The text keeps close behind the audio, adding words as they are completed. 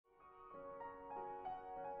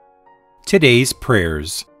Today's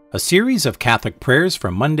Prayers, a series of Catholic prayers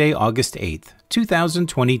from Monday, August 8th,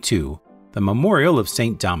 2022, the memorial of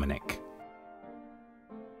St. Dominic.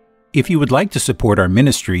 If you would like to support our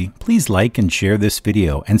ministry, please like and share this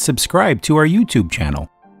video and subscribe to our YouTube channel.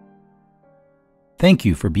 Thank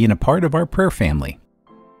you for being a part of our prayer family.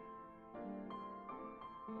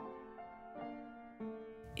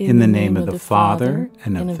 In the name of the Father,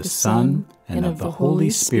 and of the Son, and of the Holy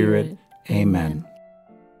Spirit. Amen.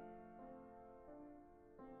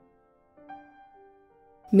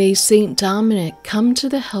 May St. Dominic come to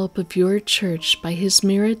the help of your Church by his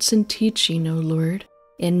merits and teaching, O Lord,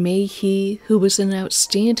 and may he, who was an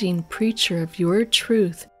outstanding preacher of your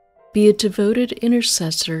truth, be a devoted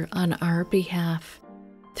intercessor on our behalf.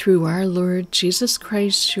 Through our Lord Jesus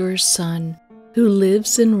Christ, your Son, who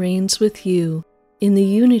lives and reigns with you in the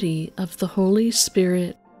unity of the Holy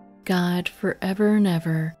Spirit, God, forever and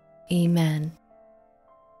ever. Amen.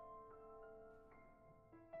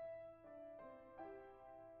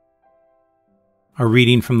 A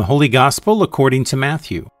reading from the Holy Gospel according to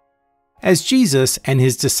Matthew. As Jesus and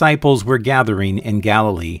his disciples were gathering in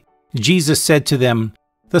Galilee, Jesus said to them,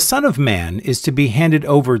 "The Son of Man is to be handed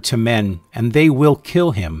over to men, and they will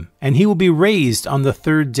kill him, and he will be raised on the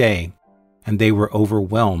third day." And they were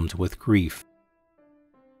overwhelmed with grief.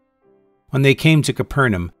 When they came to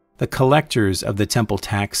Capernaum, the collectors of the temple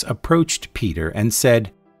tax approached Peter and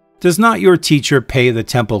said, "Does not your teacher pay the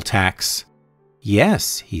temple tax?"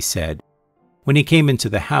 "Yes," he said. When he came into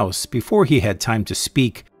the house, before he had time to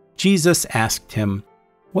speak, Jesus asked him,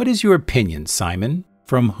 "What is your opinion, Simon?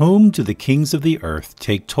 From whom do the kings of the earth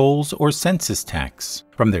take tolls or census tax?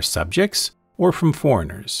 From their subjects or from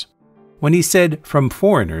foreigners?" When he said, "From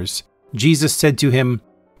foreigners," Jesus said to him,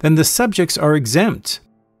 "Then the subjects are exempt.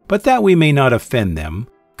 But that we may not offend them,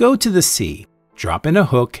 go to the sea, drop in a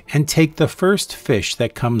hook, and take the first fish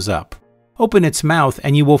that comes up. Open its mouth,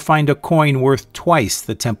 and you will find a coin worth twice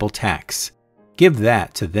the temple tax. Give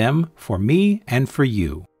that to them for me and for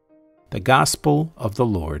you." The Gospel of the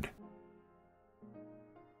Lord.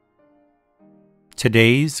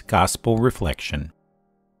 Today's Gospel Reflection.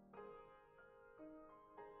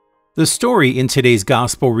 The story in today's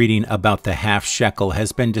Gospel reading about the half shekel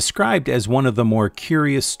has been described as one of the more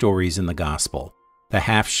curious stories in the Gospel. The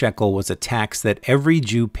half shekel was a tax that every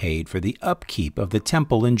Jew paid for the upkeep of the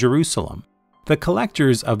temple in Jerusalem. The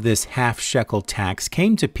collectors of this half shekel tax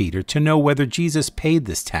came to Peter to know whether Jesus paid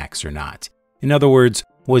this tax or not. In other words,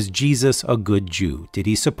 was Jesus a good Jew? Did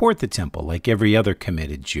he support the temple like every other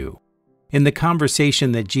committed Jew? In the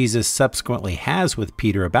conversation that Jesus subsequently has with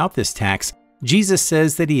Peter about this tax, Jesus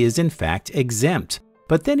says that he is in fact exempt,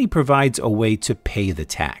 but then he provides a way to pay the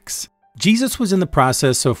tax. Jesus was in the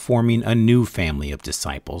process of forming a new family of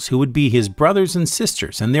disciples who would be his brothers and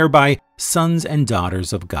sisters and thereby sons and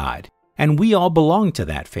daughters of God. And we all belong to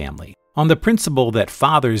that family. On the principle that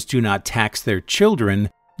fathers do not tax their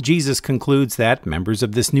children, Jesus concludes that members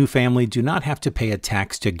of this new family do not have to pay a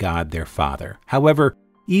tax to God their Father. However,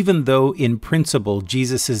 even though in principle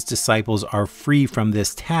Jesus' disciples are free from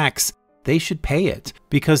this tax, they should pay it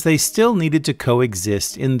because they still needed to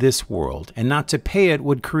coexist in this world, and not to pay it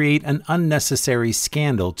would create an unnecessary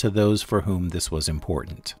scandal to those for whom this was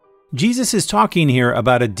important. Jesus is talking here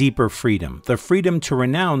about a deeper freedom, the freedom to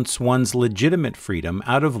renounce one's legitimate freedom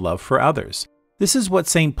out of love for others. This is what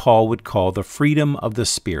St. Paul would call the freedom of the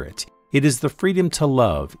Spirit. It is the freedom to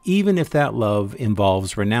love, even if that love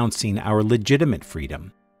involves renouncing our legitimate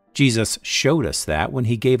freedom. Jesus showed us that when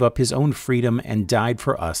he gave up his own freedom and died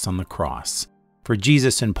for us on the cross. For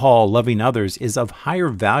Jesus and Paul, loving others is of higher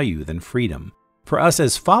value than freedom. For us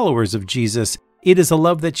as followers of Jesus, it is a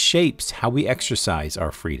love that shapes how we exercise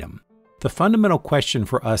our freedom. The fundamental question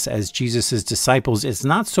for us as Jesus' disciples is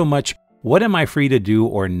not so much, what am I free to do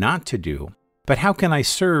or not to do, but how can I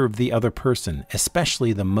serve the other person,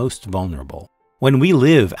 especially the most vulnerable? When we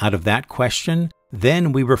live out of that question,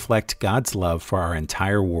 then we reflect God's love for our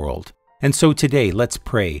entire world. And so today, let's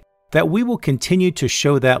pray that we will continue to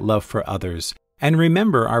show that love for others and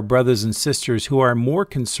remember our brothers and sisters who are more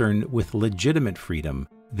concerned with legitimate freedom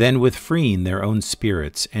than with freeing their own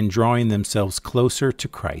spirits and drawing themselves closer to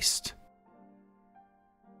Christ.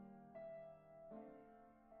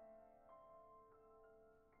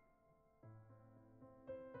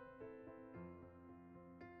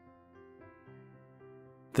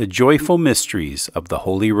 The Joyful Mysteries of the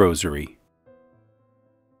Holy Rosary.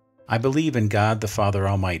 I believe in God the Father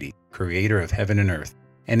Almighty, creator of heaven and earth,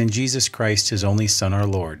 and in Jesus Christ, his only Son, our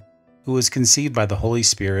Lord, who was conceived by the Holy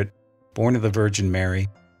Spirit, born of the Virgin Mary,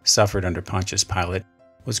 suffered under Pontius Pilate,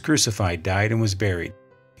 was crucified, died, and was buried.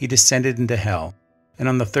 He descended into hell, and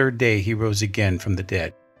on the third day he rose again from the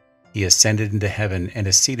dead. He ascended into heaven and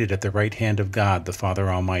is seated at the right hand of God, the Father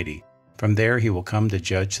Almighty. From there he will come to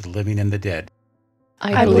judge the living and the dead.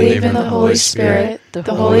 I believe in the Holy Spirit, the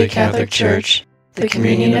Holy Catholic Church, the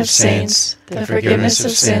communion of saints, the forgiveness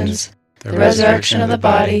of sins, the resurrection of the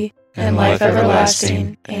body, and life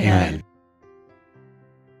everlasting. Amen.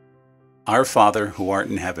 Our Father, who art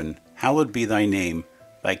in heaven, hallowed be thy name.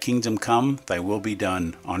 Thy kingdom come, thy will be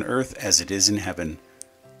done, on earth as it is in heaven.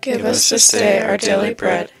 Give us this day our daily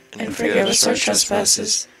bread, and forgive us our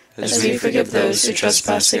trespasses, as we forgive those who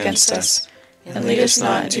trespass against us. And lead us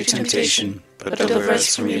not into temptation, but deliver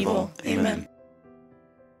us from evil. Amen.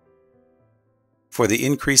 For the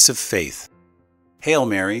increase of faith. Hail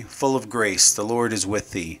Mary, full of grace, the Lord is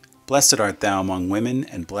with thee. Blessed art thou among women,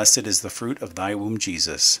 and blessed is the fruit of thy womb,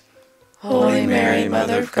 Jesus. Holy Mary,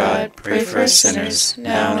 Mother of God, pray for us sinners,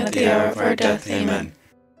 now and at the hour of our death. Amen.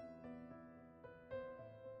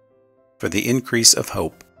 For the increase of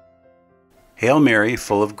hope. Hail Mary,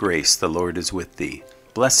 full of grace, the Lord is with thee.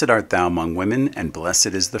 Blessed art thou among women, and blessed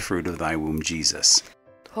is the fruit of thy womb, Jesus.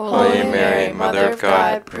 Holy Mary, Mother of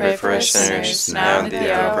God, pray for us sinners, now and at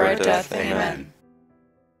the hour of our death. Amen.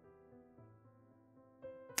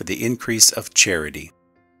 For the increase of charity.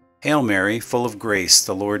 Hail Mary, full of grace,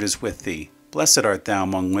 the Lord is with thee. Blessed art thou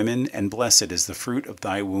among women, and blessed is the fruit of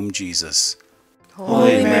thy womb, Jesus.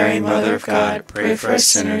 Holy Mary, Mother of God, pray for us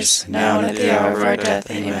sinners, now and at the hour of our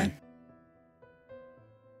death. Amen.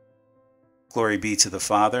 Glory be to the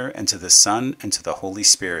Father, and to the Son, and to the Holy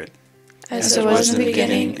Spirit. As it was in the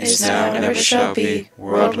beginning, is now, and ever shall be,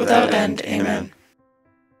 world without end. Amen.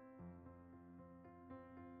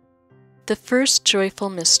 The first joyful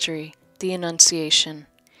mystery, the Annunciation.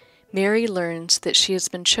 Mary learns that she has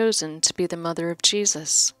been chosen to be the mother of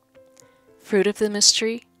Jesus. Fruit of the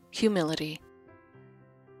mystery, humility.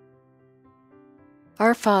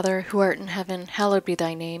 Our Father, who art in heaven, hallowed be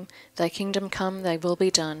thy name. Thy kingdom come, thy will be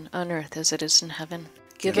done, on earth as it is in heaven.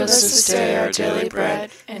 Give us this day our daily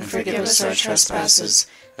bread, and forgive us our trespasses,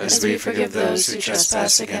 as we forgive those who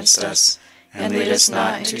trespass against us. And lead us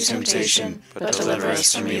not into temptation, but deliver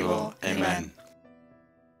us from evil. Amen.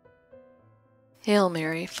 Hail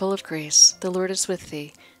Mary, full of grace, the Lord is with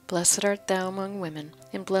thee. Blessed art thou among women,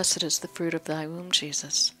 and blessed is the fruit of thy womb,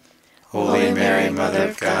 Jesus. Holy Mary, Mother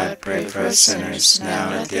of God, pray for us sinners, now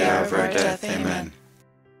and at the hour of our death. Amen.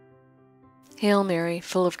 Hail Mary,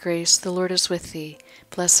 full of grace, the Lord is with thee.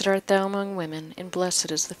 Blessed art thou among women, and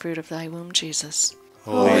blessed is the fruit of thy womb, Jesus.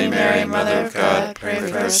 Holy Mary, Mother of God, pray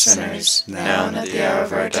for us sinners, now and at the hour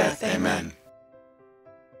of our death. Amen.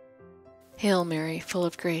 Hail Mary, full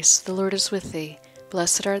of grace, the Lord is with thee.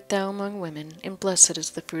 Blessed art thou among women, and blessed is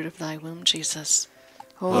the fruit of thy womb, Jesus.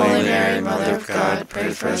 Holy Mary, Mother of God,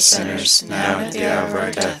 pray for us sinners, now and at the hour of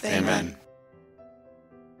our death. Amen.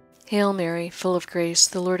 Hail Mary, full of grace,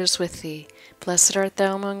 the Lord is with thee. Blessed art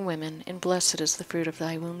thou among women, and blessed is the fruit of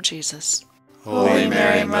thy womb, Jesus. Holy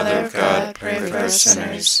Mary, Mother of God, pray for us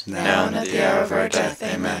sinners, now and at the hour of our death.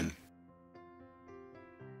 Amen.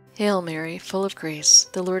 Hail Mary, full of grace,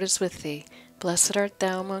 the Lord is with thee. Blessed art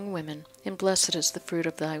thou among women, and blessed is the fruit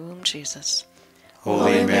of thy womb, Jesus.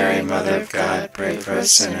 Holy Mary, Mother of God, pray for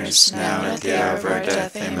us sinners, now and at the hour of our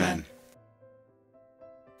death. Amen.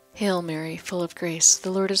 Hail Mary, full of grace,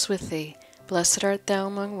 the Lord is with thee. Blessed art thou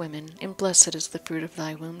among women, and blessed is the fruit of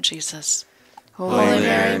thy womb, Jesus. Holy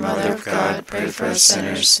Mary, Mother of God, pray for us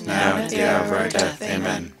sinners, now and at the hour of our death.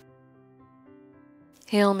 Amen.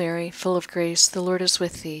 Hail Mary, full of grace, the Lord is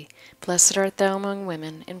with thee. Blessed art thou among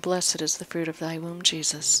women, and blessed is the fruit of thy womb,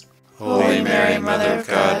 Jesus. Holy Mary, Mother of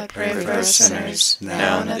God, pray for us sinners,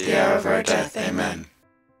 now and at the hour of our death. Amen.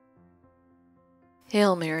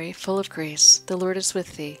 Hail Mary, full of grace, the Lord is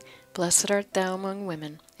with thee. Blessed art thou among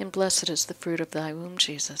women, and blessed is the fruit of thy womb,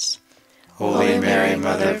 Jesus. Holy Mary,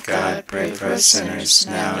 Mother of God, pray for us sinners,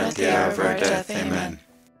 now and at the hour of our death. Amen.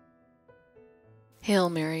 Hail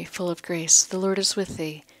Mary, full of grace, the Lord is with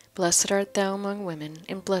thee. Blessed art thou among women,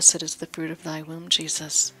 and blessed is the fruit of thy womb,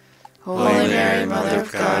 Jesus. Holy Mary, Mother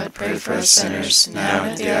of God, pray for us sinners, now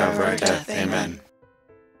and at the hour of our death. Amen.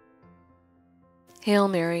 Hail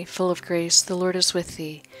Mary, full of grace, the Lord is with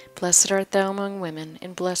thee. Blessed art thou among women,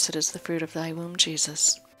 and blessed is the fruit of thy womb,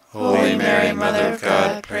 Jesus. Holy Mary, Mother of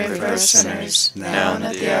God, pray for us sinners, now and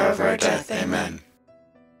at the hour of our death. Amen.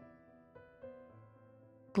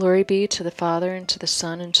 Glory be to the Father, and to the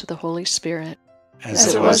Son, and to the Holy Spirit.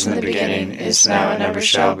 As it was in the beginning, is now, and ever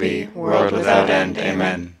shall be, world without end.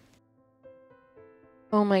 Amen.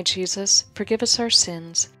 O my Jesus, forgive us our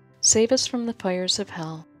sins, save us from the fires of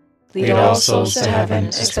hell. Lead all souls to heaven,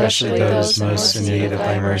 especially those most in need of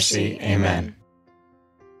thy mercy. Amen.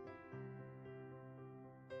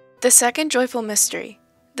 The second joyful mystery,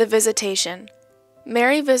 the The Visitation.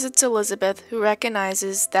 Mary visits Elizabeth, who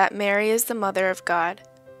recognizes that Mary is the Mother of God.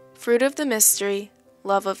 Fruit of the mystery,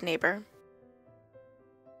 love of neighbor.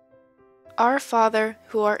 Our Father,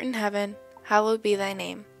 who art in heaven, hallowed be thy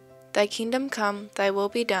name. Thy kingdom come, thy will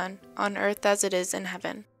be done, on earth as it is in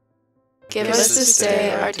heaven. Give us this day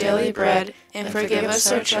our daily bread, and forgive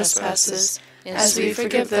us our trespasses, as we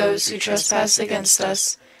forgive those who trespass against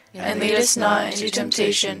us. And lead us not into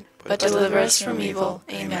temptation, but deliver us from evil.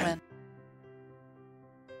 Amen.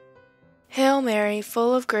 Hail Mary,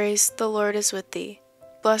 full of grace, the Lord is with thee.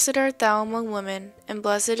 Blessed art thou among women, and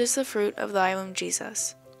blessed is the fruit of thy womb,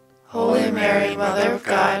 Jesus. Holy Mary, Mother of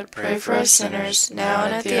God, pray for us sinners, now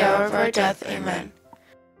and at the hour of our death. Amen.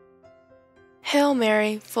 Hail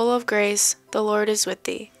Mary, full of grace, the Lord is with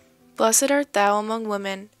thee. Blessed art thou among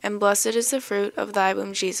women, and blessed is the fruit of thy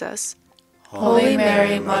womb, Jesus. Holy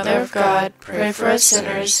Mary, Mother of God, pray for us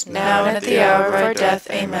sinners, now and at the hour of our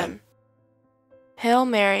death. Amen. Hail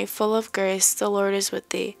Mary, full of grace, the Lord is with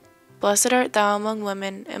thee. Blessed art thou among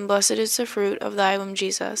women, and blessed is the fruit of thy womb,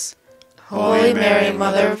 Jesus. Holy Mary,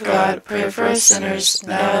 Mother of God, pray for us sinners,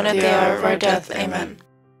 now and at the hour of our death. Amen.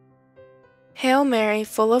 Hail Mary,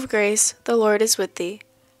 full of grace, the Lord is with thee.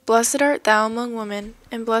 Blessed art thou among women,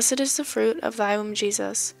 and blessed is the fruit of thy womb,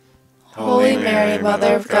 Jesus. Holy Mary,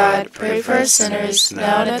 Mother of God, pray for us sinners,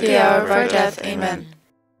 now and at the hour of our death. Amen.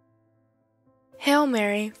 Hail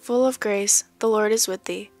Mary, full of grace, the Lord is with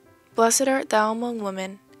thee. Blessed art thou among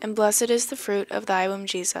women, and blessed is the fruit of thy womb,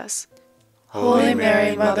 Jesus. Holy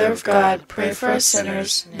Mary, Mother of God, pray for us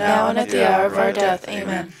sinners, now and at the hour of our death.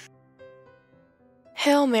 Amen.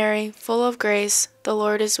 Hail Mary, full of grace, the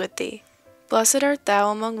Lord is with thee. Blessed art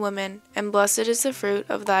thou among women, and blessed is the fruit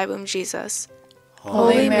of thy womb, Jesus.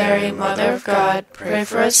 Holy Mary, Mother of God, pray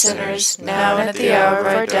for us sinners, now and at the hour of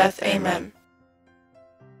our death. Amen.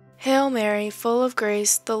 Hail Mary, full of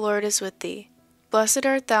grace, the Lord is with thee. Blessed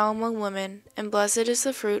art thou among women, and blessed is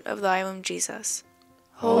the fruit of thy womb, Jesus.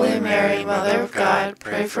 Holy Mary, Mother of God,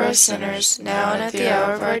 pray for us sinners, now and at the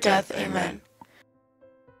hour of our death. Amen.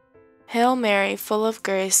 Hail Mary, full of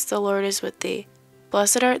grace, the Lord is with thee.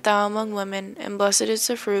 Blessed art thou among women, and blessed is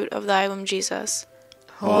the fruit of thy womb, Jesus.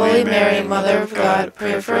 Holy Mary, Mother of God,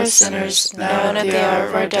 pray for us sinners, now and at the hour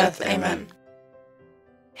of our death. Amen.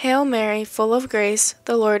 Hail Mary, full of grace,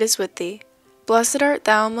 the Lord is with thee. Blessed art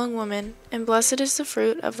thou among women, and blessed is the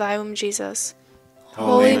fruit of thy womb, Jesus.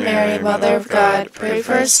 Holy Mary, Mother of God, pray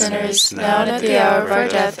for us sinners, now and at the hour of our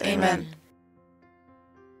death. Amen.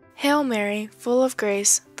 Hail Mary, full of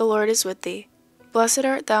grace, the Lord is with thee. Blessed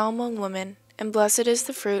art thou among women, and blessed is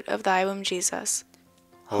the fruit of thy womb, Jesus.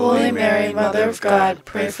 Holy Mary, Mother of God,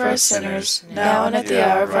 pray for us sinners, now and at the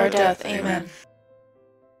hour of our death. Amen.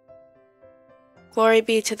 Glory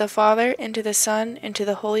be to the Father, and to the Son, and to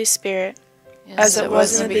the Holy Spirit. As it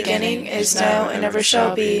was in the beginning, is now, and ever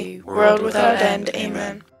shall be, world without end.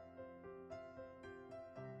 Amen.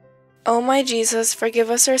 O my Jesus, forgive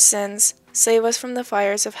us our sins, save us from the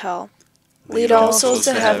fires of hell. Lead all souls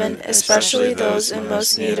to heaven, especially those in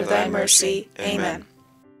most need of thy mercy. Amen.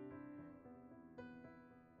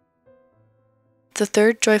 The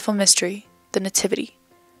third joyful mystery, the Nativity.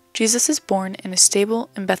 Jesus is born in a stable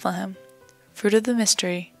in Bethlehem. Fruit of the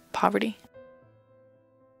mystery, poverty.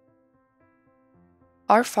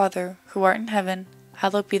 Our Father, who art in heaven,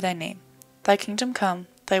 hallowed be thy name. Thy kingdom come,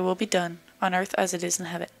 thy will be done, on earth as it is in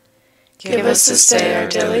heaven. Give us this day our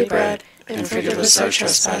daily bread, and forgive us our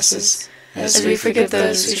trespasses, as we forgive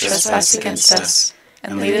those who trespass against us.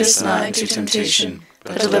 And lead us not into temptation,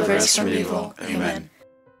 but deliver us from evil. Amen.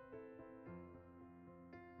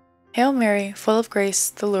 Hail Mary, full of grace,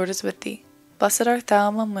 the Lord is with thee. Blessed art thou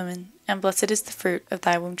among women, and blessed is the fruit of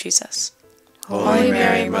thy womb, Jesus. Holy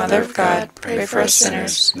Mary, Mother of God, pray for us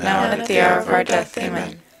sinners, now and at the hour of our death.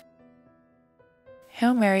 Amen.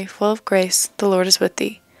 Hail Mary, full of grace, the Lord is with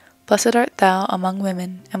thee. Blessed art thou among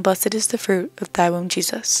women, and blessed is the fruit of thy womb,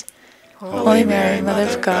 Jesus. Holy Mary, Mother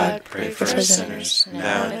of God, pray for us sinners,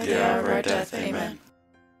 now and at the hour of our death. Amen.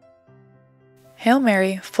 Hail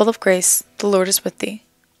Mary, full of grace, the Lord is with thee.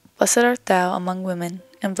 Blessed art thou among women,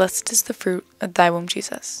 and blessed is the fruit of thy womb,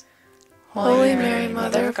 Jesus. Holy Mary,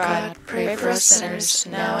 Mother of God, pray for us sinners,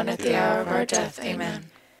 now and at the hour of our death. Amen.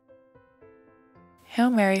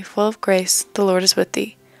 Hail Mary, full of grace, the Lord is with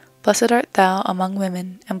thee. Blessed art thou among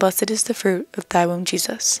women, and blessed is the fruit of thy womb,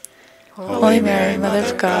 Jesus. Holy Mary, Mother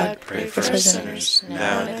of God, pray for us sinners,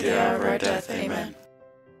 now and at the hour of our death. Amen.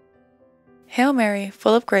 Hail Mary,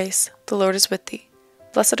 full of grace, the Lord is with thee.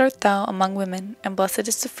 Blessed art thou among women, and blessed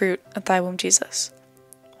is the fruit of thy womb, Jesus.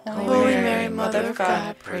 Holy Mary, Mother of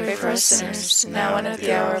God, pray for us sinners, now and at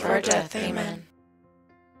the hour of our death. Amen.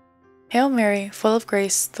 Hail Mary, full of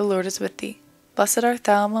grace, the Lord is with thee. Blessed art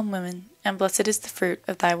thou among women, and blessed is the fruit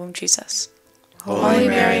of thy womb, Jesus. Holy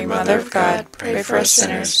Mary, Mother of God, pray for us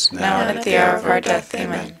sinners, now and at the hour of our death.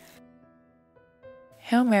 Amen.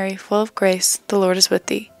 Hail Mary, full of grace, the Lord is with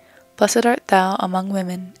thee. Blessed art thou among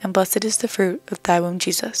women, and blessed is the fruit of thy womb,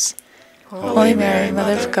 Jesus. Holy Mary,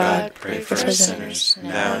 Mother of God, pray for us sinners,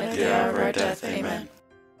 now and at the hour of our death. Amen.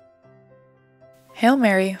 Hail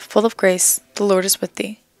Mary, full of grace, the Lord is with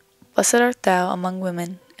thee. Blessed art thou among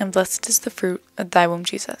women, and blessed is the fruit of thy womb,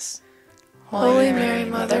 Jesus. Holy Mary,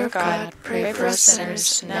 Mother of God, pray for us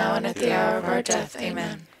sinners, now and at the hour of our death.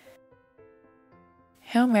 Amen.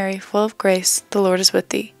 Hail Mary, full of grace, the Lord is with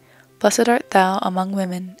thee. Blessed art thou among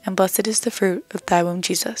women, and blessed is the fruit of thy womb,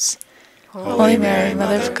 Jesus. Holy Mary,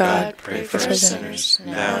 Mother of God, pray for us sinners,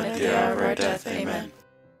 now and at the hour of our death. Amen.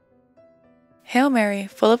 Hail Mary,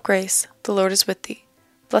 full of grace, the Lord is with thee.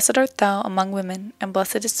 Blessed art thou among women, and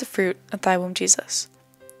blessed is the fruit of thy womb, Jesus.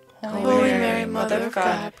 Holy Mary, Mother of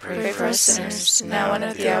God, pray for us sinners, now and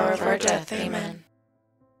at the hour of our death. Amen.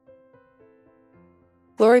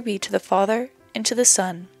 Glory be to the Father, and to the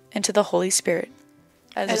Son, and to the Holy Spirit.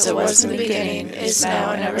 As it was in the beginning, is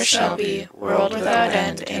now, and ever shall be, world without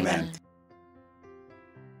end. Amen.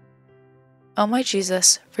 O my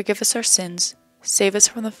Jesus, forgive us our sins, save us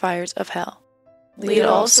from the fires of hell. Lead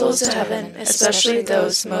all souls to heaven, especially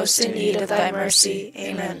those most in need of thy mercy.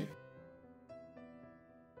 Amen.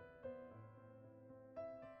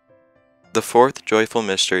 The fourth joyful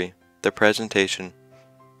mystery, the Presentation.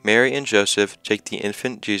 Mary and Joseph take the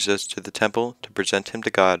infant Jesus to the temple to present him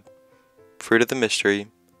to God. Fruit of the mystery,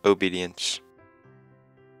 obedience.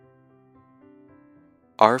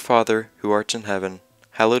 Our Father, who art in heaven,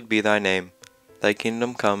 hallowed be thy name. Thy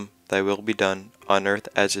kingdom come, thy will be done, on earth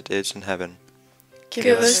as it is in heaven.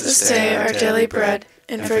 Give us this day our daily bread,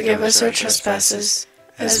 and forgive us our trespasses,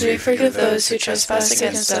 as we forgive those who trespass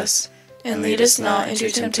against us. And lead us not into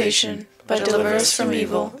temptation, but deliver us from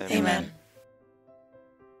evil. Amen.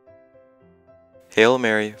 Hail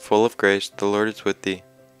Mary, full of grace, the Lord is with thee.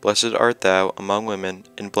 Blessed art thou among women,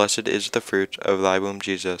 and blessed is the fruit of thy womb,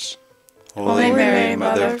 Jesus. Holy Mary,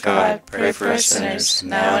 Mother of God, pray for us sinners,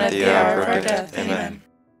 now and at the hour of our death. Amen.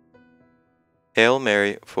 Hail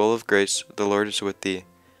Mary, full of grace, the Lord is with thee.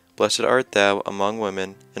 Blessed art thou among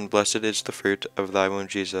women, and blessed is the fruit of thy womb,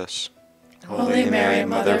 Jesus. Holy Mary,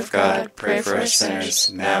 Mother of God, pray for us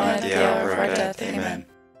sinners, now and at the hour of our death. Amen.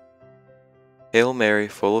 Hail Mary,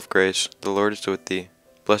 full of grace, the Lord is with thee.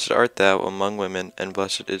 Blessed art thou among women, and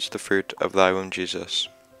blessed is the fruit of thy womb, Jesus.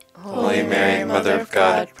 Holy Mary, Mother of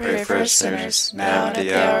God, pray for us sinners, now and at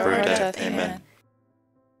the hour of our death. Amen.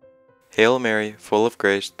 Hail Mary, full of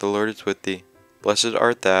grace, the Lord is with thee. Blessed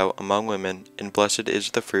art thou among women, and blessed is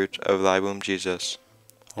the fruit of thy womb, Jesus.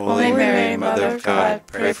 Holy Mary, Mother of God,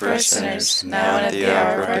 pray for us sinners, now and at the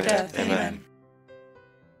hour of our death. Amen.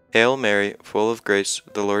 Hail Mary, full of grace,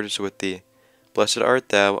 the Lord is with thee. Blessed art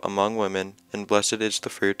thou among women, and blessed is the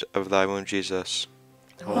fruit of thy womb, Jesus.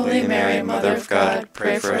 Holy Mary, Mother of God,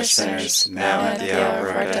 pray for us sinners, now and at the hour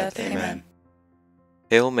of our death. Amen.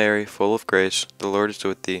 Hail Mary, full of grace, the Lord is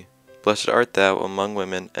with thee. Blessed art thou among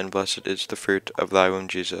women, and blessed is the fruit of thy womb,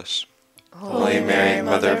 Jesus. Holy Mary,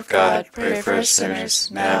 Mother of God, pray for us sinners,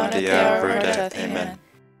 now and at the hour of our death. Amen.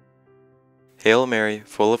 Hail Mary,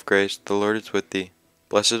 full of grace, the Lord is with thee.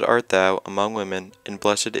 Blessed art thou among women, and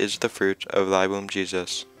blessed is the fruit of thy womb,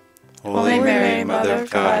 Jesus. Holy Mary, Mother of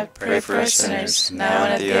God, pray for us sinners, now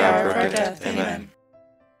and at the hour of our death. Amen.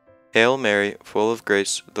 Hail Mary, full of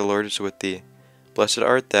grace, the Lord is with thee. Blessed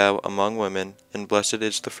art thou among women, and blessed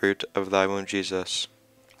is the fruit of thy womb, Jesus.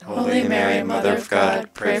 Holy Mary, Mother of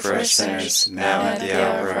God, pray for us sinners, now and at the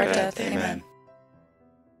hour of our death. Amen.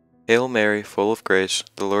 Hail Mary, full of grace,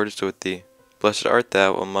 the Lord is with thee. Blessed art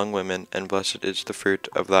thou among women, and blessed is the fruit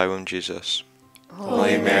of thy womb, Jesus.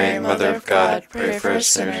 Holy Mary, Mother of God, pray for us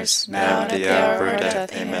sinners, now and at the hour of our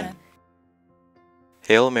death. Amen.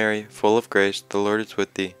 Hail Mary, full of grace, the Lord is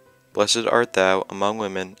with thee. Blessed art thou among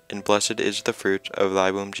women, and blessed is the fruit of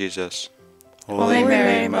thy womb, Jesus. Holy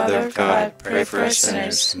Mary, Mother of God, pray for us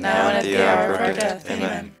sinners, now and at the hour of our death.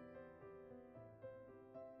 Amen.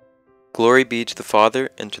 Glory be to the Father,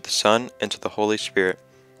 and to the Son, and to the Holy Spirit.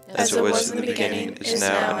 As it was in the beginning, is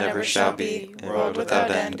now, and ever shall be, world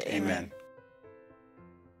without end. Amen.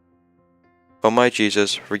 O my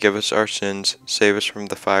Jesus, forgive us our sins, save us from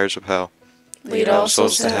the fires of hell. Lead all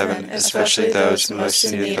souls to heaven, especially those most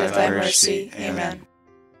in need of thy mercy. Amen.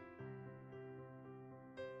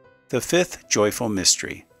 The fifth joyful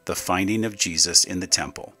mystery, the finding of Jesus in the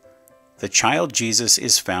temple. The child Jesus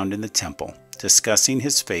is found in the temple, discussing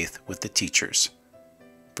his faith with the teachers.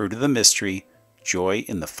 Fruit of the mystery, Joy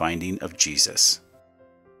in the finding of Jesus.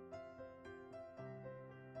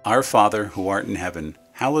 Our Father, who art in heaven,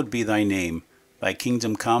 hallowed be thy name. Thy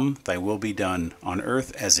kingdom come, thy will be done, on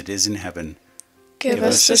earth as it is in heaven. Give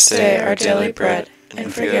us this day our daily bread,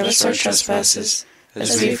 and forgive us our trespasses,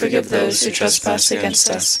 as we forgive those who trespass against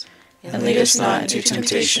us. And lead us not into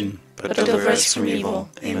temptation, but deliver us from evil.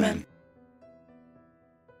 Amen.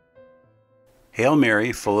 Hail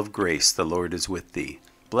Mary, full of grace, the Lord is with thee.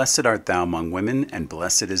 Blessed art thou among women, and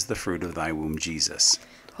blessed is the fruit of thy womb, Jesus.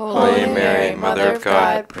 Holy Mary, Mother of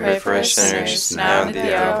God, pray for us sinners, now and at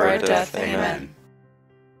the hour of our death. Amen.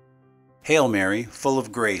 Hail Mary, full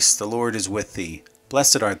of grace, the Lord is with thee.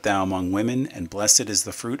 Blessed art thou among women, and blessed is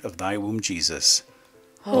the fruit of thy womb, Jesus.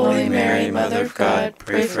 Holy Mary, Mother of God,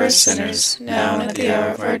 pray for us sinners, now and at the hour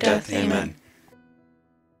of our death. Amen.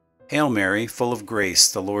 Hail Mary, full of grace,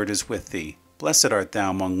 the Lord is with thee. Blessed art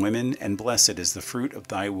thou among women, and blessed is the fruit of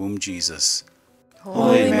thy womb, Jesus.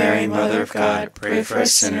 Holy Mary, Mother of God, pray for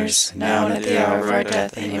us sinners, now and at the hour of our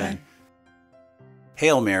death. Amen.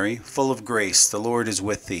 Hail Mary, full of grace, the Lord is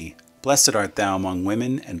with thee. Blessed art thou among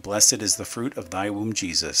women, and blessed is the fruit of thy womb,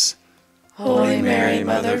 Jesus. Holy Mary,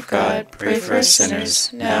 Mother of God, pray for us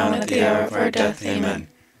sinners, now and at the hour of our death. Amen.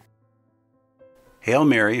 Hail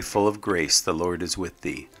Mary, full of grace, the Lord is with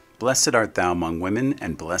thee. Blessed art thou among women,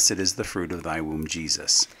 and blessed is the fruit of thy womb,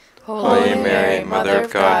 Jesus. Holy Mary, Mother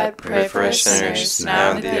of God, pray for us sinners,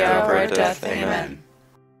 now and at the hour of our death. Amen.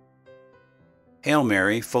 Hail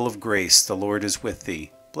Mary, full of grace, the Lord is with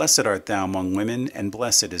thee. Blessed art thou among women, and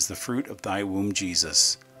blessed is the fruit of thy womb,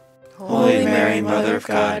 Jesus. Holy Mary, Mother of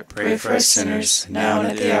God, pray for us sinners, now and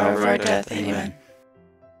at the hour of our death. Amen.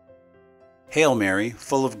 Hail Mary,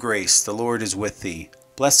 full of grace, the Lord is with thee.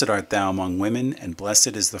 Blessed art thou among women, and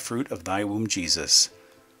blessed is the fruit of thy womb, Jesus.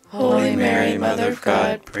 Holy Mary, Mother of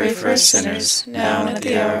God, pray for us sinners, now and at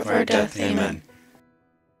the hour of our death. Amen.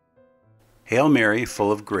 Hail Mary,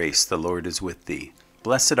 full of grace, the Lord is with thee.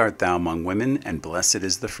 Blessed art thou among women, and blessed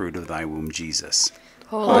is the fruit of thy womb, Jesus.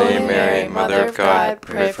 Holy Mary, Mother of God,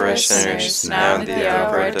 pray for us sinners, now and at the hour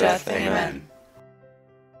of our death. Amen.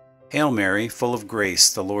 Hail Mary, full of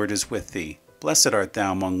grace, the Lord is with thee. Blessed art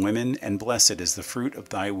thou among women, and blessed is the fruit of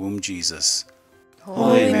thy womb, Jesus.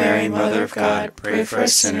 Holy Mary, Mother of God, pray for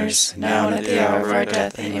us sinners, now and at the hour of our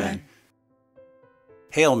death. Amen.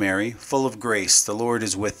 Hail Mary, full of grace, the Lord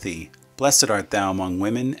is with thee. Blessed art thou among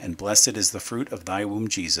women, and blessed is the fruit of thy womb,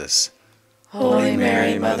 Jesus. Holy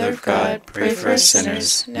Mary, Mother of God, pray for us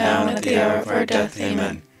sinners, now and at the hour of our death.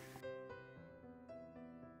 Amen.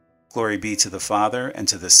 Glory be to the Father, and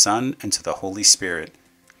to the Son, and to the Holy Spirit.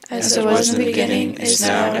 As it was in the beginning, is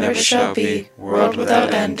now, and ever shall be, world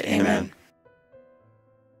without end. Amen.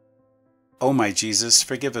 O my Jesus,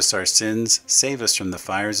 forgive us our sins, save us from the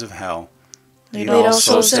fires of hell. Lead all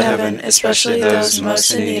souls to heaven, especially those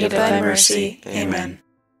most in need of thy mercy. Amen.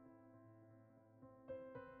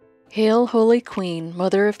 Hail, Holy Queen,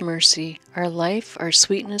 Mother of Mercy, our life, our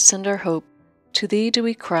sweetness, and our hope. To thee do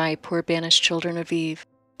we cry, poor banished children of Eve.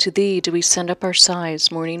 To thee do we send up our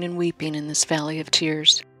sighs, mourning and weeping in this valley of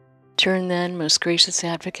tears. Turn then, most gracious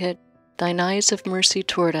Advocate, thine eyes of mercy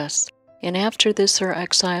toward us, and after this our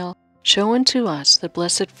exile, show unto us the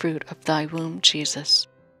blessed fruit of thy womb, Jesus.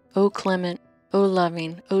 O clement, O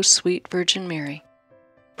loving, O sweet Virgin Mary,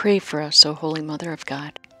 pray for us, O Holy Mother of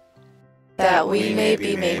God, that we may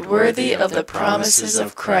be made worthy of the promises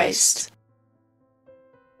of Christ.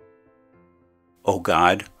 O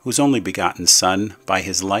God, whose only begotten Son, by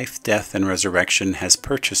his life, death, and resurrection, has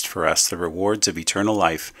purchased for us the rewards of eternal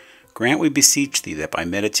life, grant, we beseech thee, that by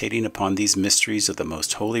meditating upon these mysteries of the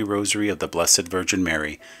most holy Rosary of the Blessed Virgin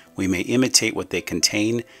Mary, we may imitate what they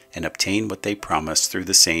contain and obtain what they promise through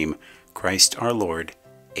the same Christ our Lord.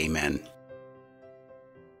 Amen.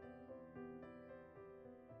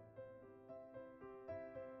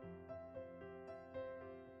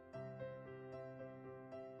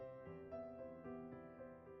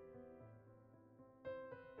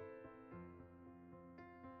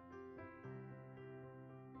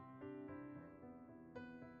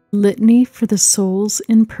 Litany for the Souls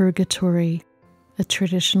in Purgatory, a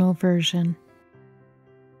traditional version.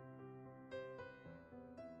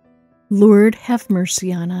 Lord, have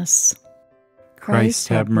mercy on us. Christ,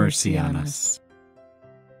 have mercy on us.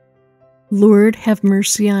 Lord, have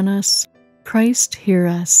mercy on us. Christ, hear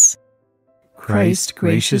us. Christ,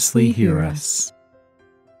 graciously hear us.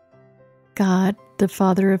 God, the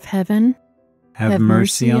Father of heaven, Have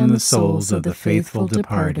mercy on the souls of the faithful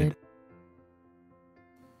departed.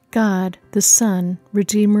 God, the Son,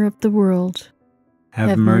 Redeemer of the world,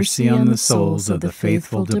 Have mercy on the souls of the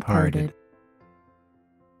faithful departed.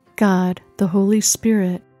 God, the Holy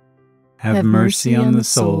Spirit, Have mercy on the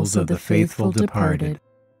souls of the faithful departed.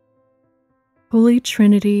 Holy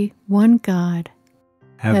Trinity, one God,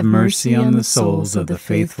 Have mercy on the souls of the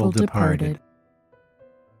faithful departed.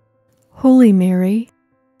 Holy Mary,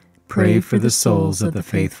 Pray for the souls of the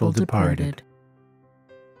faithful departed.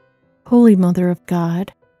 Holy Mother of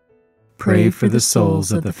God, Pray for the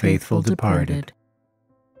souls of the faithful departed.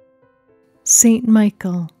 Saint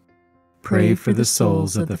Michael, Pray for the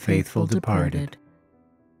souls of the faithful departed.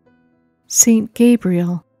 Saint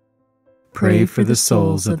Gabriel, Pray for the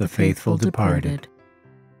souls of the faithful departed.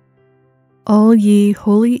 all ye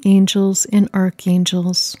holy angels and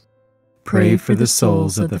archangels, Pray for the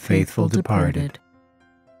souls of the faithful departed.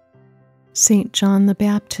 Saint John the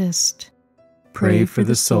Baptist, Pray for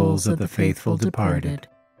the souls of the faithful departed.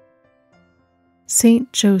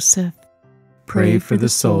 Saint Joseph, Pray for the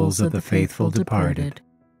souls of the faithful departed.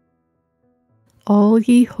 all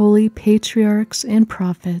ye holy patriarchs and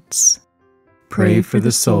prophets, Pray for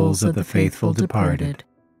the souls of the faithful departed.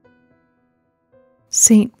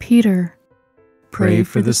 Saint Peter, Pray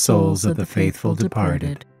for the souls of the faithful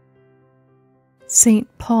departed. Saint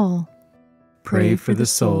Paul, Pray for the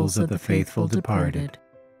souls of the faithful departed.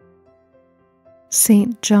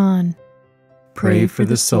 Saint John, Pray for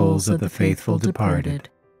the souls of the faithful departed.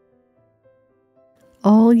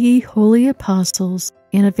 all ye holy apostles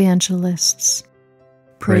and evangelists,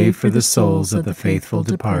 Pray for the souls of the faithful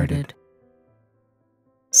departed.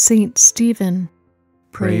 Saint Stephen,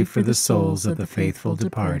 Pray for the souls of the faithful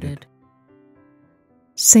departed.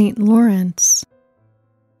 Saint Lawrence,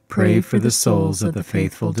 Pray for the souls of the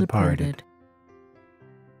faithful departed.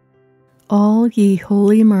 all ye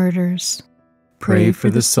holy martyrs, Pray for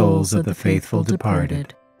the souls of the faithful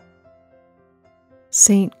departed.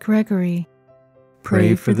 Saint Gregory,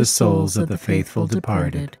 Pray for the souls of the faithful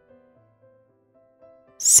departed.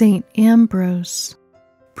 Saint Ambrose,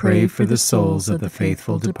 Pray for the souls of the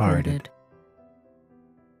faithful departed.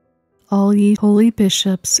 all ye holy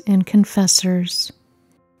bishops and confessors,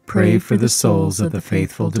 Pray for the souls of the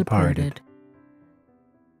faithful departed.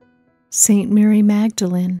 Saint Mary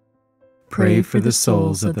Magdalene, Pray for the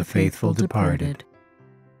souls of the faithful departed.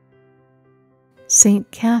 Saint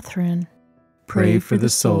Catherine, Pray for the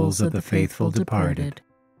souls of the faithful departed.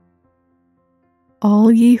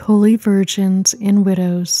 all ye holy virgins and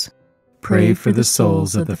widows, Pray for the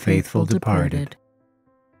souls of the faithful departed.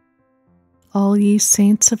 all ye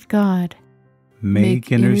saints of God,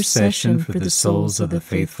 Make intercession for the souls of the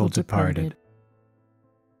faithful departed.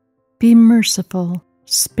 be merciful,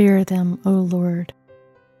 spare them, O Lord.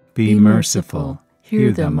 Be merciful,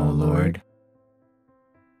 hear them, O Lord.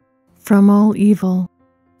 From all evil,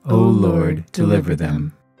 O Lord, deliver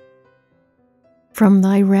them. from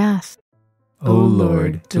thy wrath, O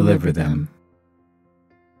Lord, deliver them.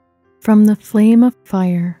 from the flame of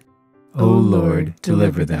fire, O Lord,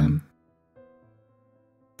 deliver them.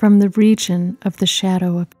 from the region of the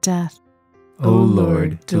shadow of death, O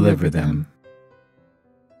Lord, deliver them.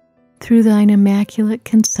 through thine immaculate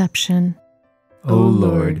conception, O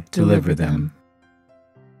Lord, deliver them.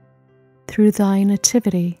 through thy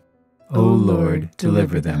nativity, O Lord,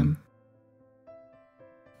 deliver them.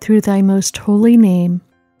 through thy most holy name,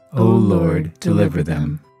 O Lord, deliver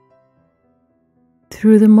them.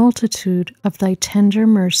 through the multitude of thy tender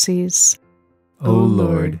mercies, O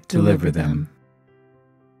Lord, deliver them.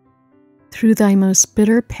 through thy most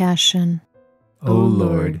bitter passion, O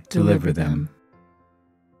Lord, deliver them.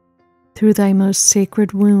 through thy most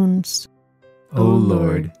sacred wounds, O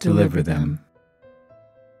Lord, deliver them.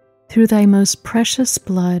 through thy most precious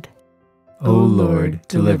blood, O Lord,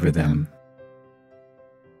 deliver them.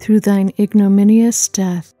 through thine ignominious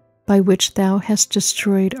death, by which thou hast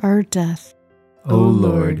destroyed our death, O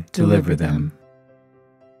Lord, deliver them.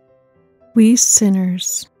 we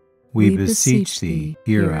sinners, We beseech thee,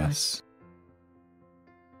 hear us.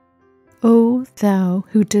 O thou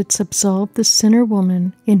who didst absolve the sinner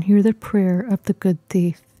woman and hear the prayer of the good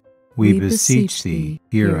thief, We beseech thee,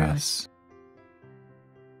 hear us.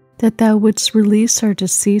 that thou wouldst release our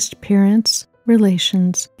deceased parents,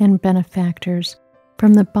 relations, and benefactors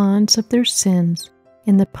from the bonds of their sins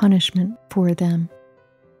and the punishment for them,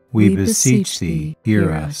 We beseech thee,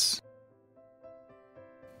 hear us.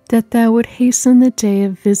 that thou would hasten the day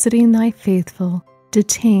of visiting thy faithful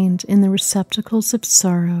detained in the receptacles of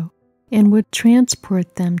sorrow, and would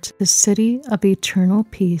transport them to the city of eternal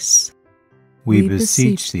peace, We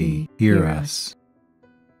beseech thee, hear us.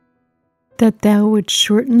 that thou would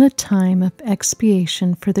shorten the time of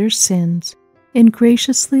expiation for their sins and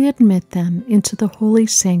graciously admit them into the holy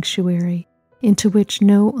sanctuary, into which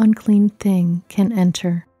no unclean thing can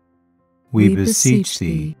enter, We beseech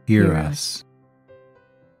thee, hear us.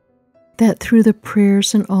 that through the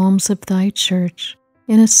prayers and alms of thy church,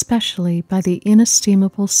 and especially by the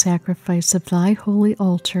inestimable sacrifice of thy holy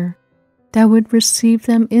altar, thou would receive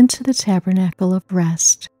them into the tabernacle of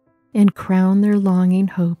rest, and crown their longing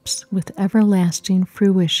hopes with everlasting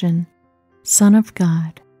fruition. Son of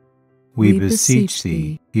God, we beseech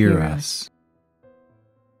thee, hear us.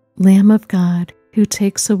 Lamb of God, who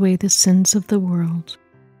takes away the sins of the world,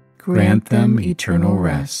 Grant them eternal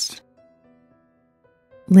rest.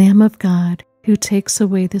 Lamb of God, who takes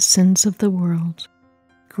away the sins of the world,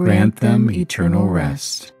 Grant them eternal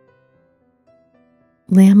rest.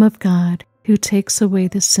 Lamb of God, who takes away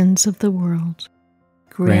the sins of the world,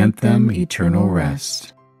 Grant them eternal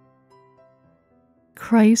rest.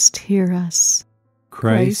 Christ, hear us.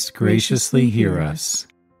 Christ, graciously hear us.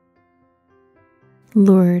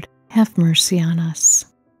 Lord, have mercy on us.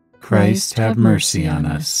 Christ, have mercy on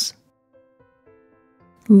us.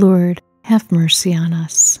 Lord, have mercy on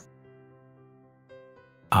us.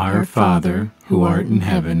 Our Father, who art in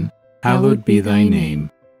heaven, hallowed be thy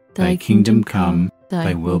name. Thy kingdom come,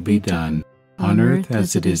 thy will be done, on earth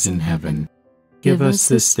as it is in heaven. Give us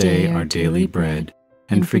this day our daily bread,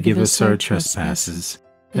 and forgive us our trespasses,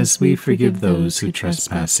 as we forgive those who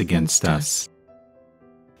trespass against us.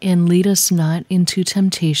 And lead us not into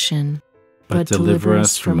temptation, but deliver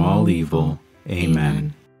us from all evil.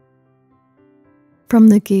 Amen. From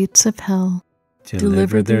the gates of hell,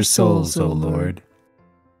 Deliver their souls, O Lord.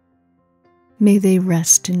 may they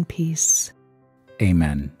rest in peace.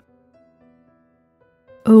 Amen.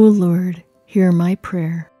 O Lord, hear my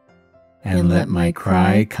prayer. And let my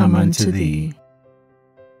cry come unto thee.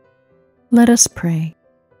 Let us pray.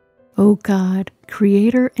 O God,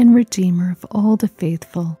 Creator and Redeemer of all the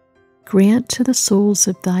faithful, grant to the souls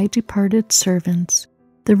of thy departed servants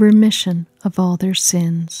the remission of all their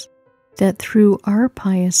sins, that through our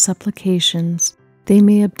pious supplications they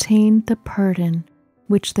may obtain the pardon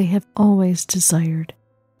which they have always desired.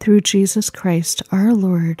 Through Jesus Christ our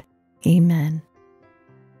Lord. Amen.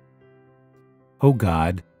 O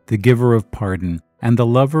God, the giver of pardon and the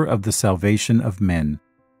lover of the salvation of men,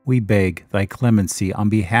 we beg thy clemency on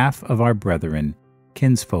behalf of our brethren,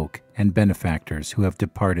 kinsfolk, and benefactors who have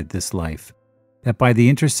departed this life, that by the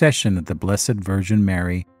intercession of the Blessed Virgin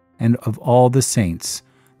Mary and of all the saints,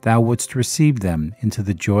 thou wouldst receive them into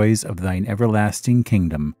the joys of thine everlasting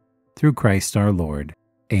kingdom, through Christ our Lord.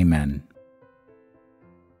 Amen.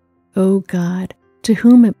 O God, to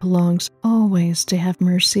whom it belongs always to have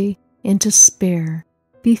mercy and to spare,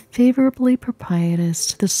 be favorably propitious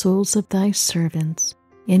to the souls of thy servants,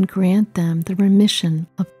 and grant them the remission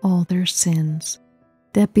of all their sins,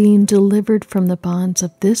 that being delivered from the bonds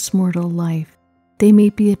of this mortal life, they may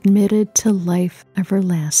be admitted to life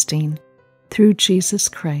everlasting. Through Jesus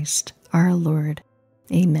Christ our Lord.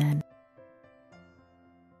 Amen.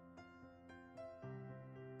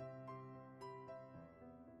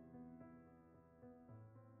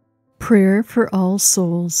 Prayer for all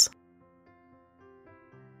souls.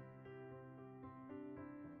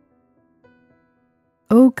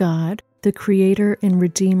 O God, the Creator and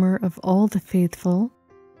Redeemer of all the faithful,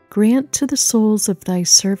 grant to the souls of thy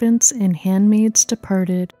servants and handmaids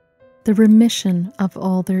departed the remission of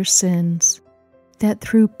all their sins, that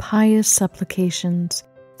through pious supplications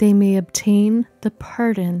they may obtain the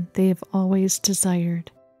pardon they have always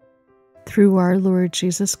desired. Through our Lord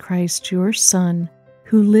Jesus Christ, your Son,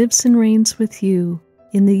 who lives and reigns with you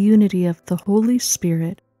in the unity of the Holy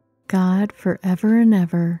Spirit, God, forever and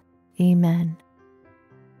ever. Amen.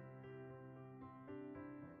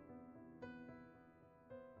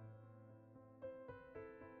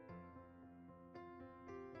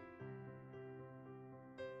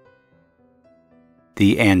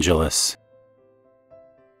 The Angelus.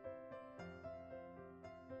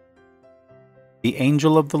 The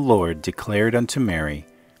angel of the Lord declared unto Mary,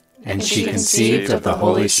 and she conceived of the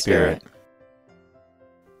Holy Spirit.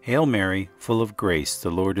 Hail Mary, full of grace, the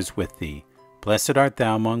Lord is with thee. Blessed art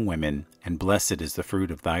thou among women, and blessed is the fruit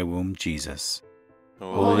of thy womb, Jesus.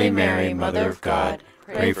 Holy Mary, Mother of God,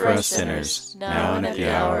 pray for us sinners, now and at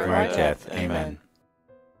the hour of our death. Amen.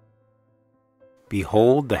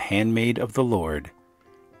 Behold the handmaid of the Lord.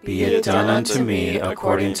 Be it done unto me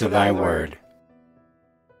according to thy word.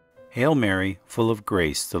 Hail Mary, full of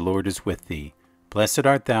grace, the Lord is with thee. Blessed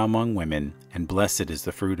art thou among women, and blessed is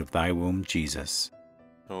the fruit of thy womb, Jesus.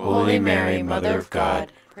 Holy Mary, Mother of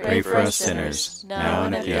God, pray for us sinners, now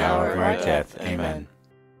and at the hour of our death. Amen.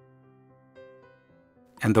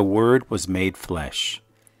 And the Word was made flesh,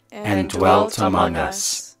 and dwelt among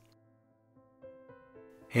us.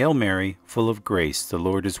 Hail Mary, full of grace, the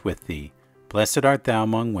Lord is with thee. Blessed art thou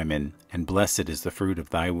among women, and blessed is the fruit of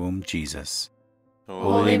thy womb, Jesus.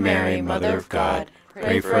 Holy Mary, Mother of God,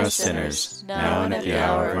 pray for us sinners, now and at the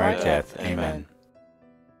hour of our death. Amen.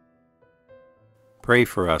 Pray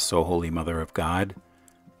for us, O Holy Mother of God,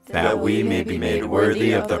 That we may be made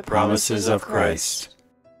worthy of the promises of Christ.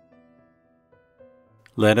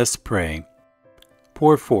 Let us pray.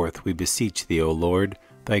 Pour forth, we beseech thee, O Lord,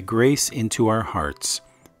 thy grace into our hearts,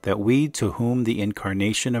 that we, to whom the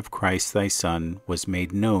incarnation of Christ thy Son was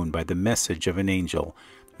made known by the message of an angel,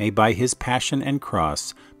 may by his passion and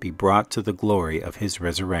cross be brought to the glory of his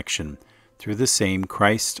resurrection. Through the same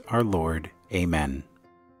Christ our Lord. Amen.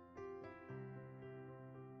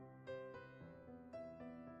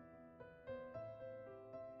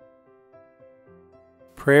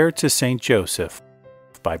 Prayer to Saint Joseph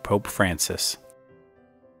by Pope Francis.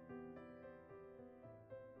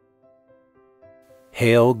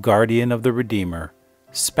 Hail, guardian of the Redeemer,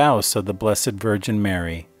 spouse of the Blessed Virgin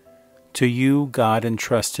Mary. To you God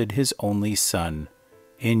entrusted his only Son.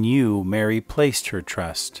 In you Mary placed her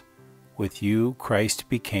trust. With you Christ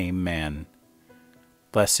became man.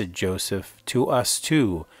 Blessed Joseph, to us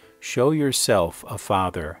too, show yourself a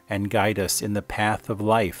father and guide us in the path of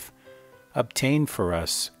life. Obtain for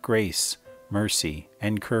us grace, mercy,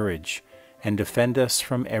 and courage, and defend us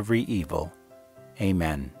from every evil.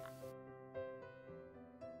 Amen.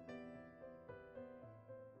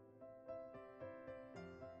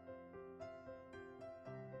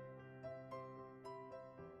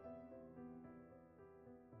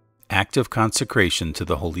 Act of consecration to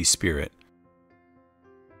the Holy Spirit.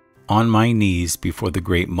 On my knees before the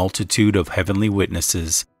great multitude of heavenly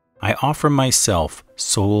witnesses, I offer myself,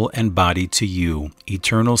 soul and body to you,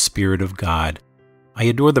 eternal Spirit of God. I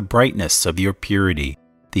adore the brightness of your purity,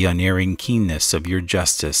 the unerring keenness of your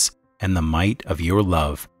justice, and the might of your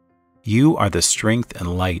love. You are the strength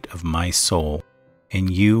and light of my soul. In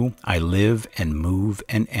you I live and move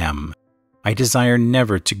and am. I desire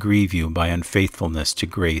never to grieve you by unfaithfulness to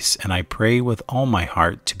grace, and I pray with all my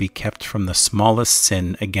heart to be kept from the smallest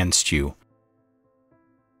sin against you.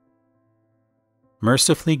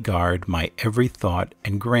 Mercifully guard my every thought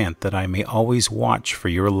and grant that I may always watch for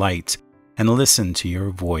your light and listen to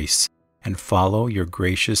your voice and follow your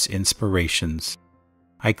gracious inspirations.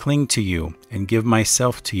 I cling to you and give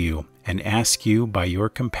myself to you and ask you by your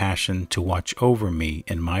compassion to watch over me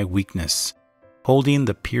in my weakness, holding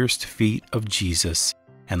the pierced feet of Jesus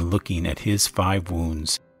and looking at his 5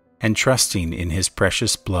 wounds and trusting in his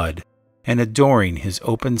precious blood, and adoring his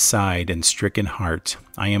open side and stricken heart.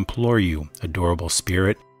 I implore you, adorable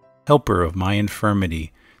Spirit, helper of my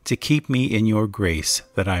infirmity, to keep me in your grace,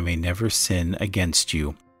 that I may never sin against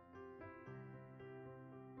you.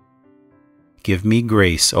 Give me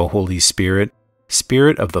grace, O Holy Spirit,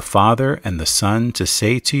 Spirit of the Father and the Son, to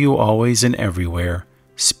say to you always and everywhere,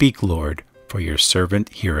 Speak, Lord, for your servant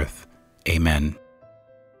heareth. Amen.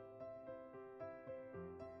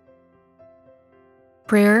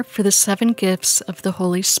 Prayer for the 7 gifts of the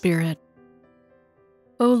Holy Spirit.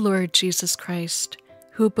 O Lord Jesus Christ,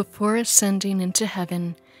 who before ascending into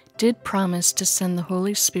heaven did promise to send the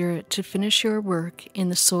Holy Spirit to finish your work in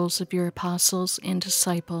the souls of your apostles and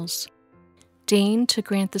disciples, deign to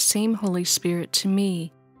grant the same Holy Spirit to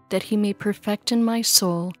me, that he may perfect in my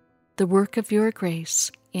soul the work of your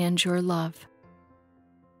grace and your love.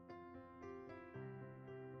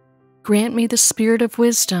 Grant me the spirit of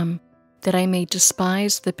wisdom, that I may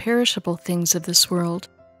despise the perishable things of this world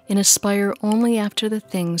and aspire only after the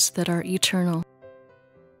things that are eternal.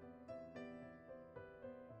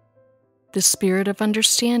 The spirit of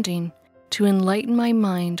understanding, to enlighten my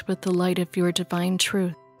mind with the light of your divine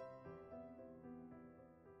truth.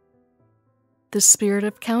 The spirit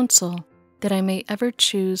of counsel, that I may ever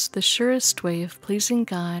choose the surest way of pleasing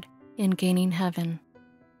God and gaining heaven.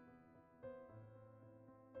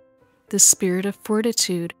 The spirit of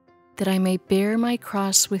fortitude, that I may bear my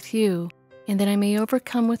cross with you, and that I may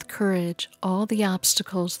overcome with courage all the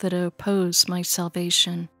obstacles that oppose my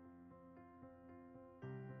salvation.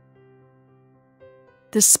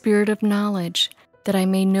 The spirit of knowledge, that I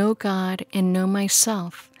may know God and know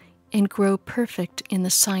myself, and grow perfect in the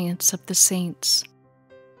science of the saints.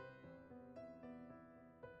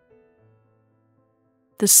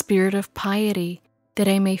 The spirit of piety, that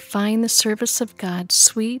I may find the service of God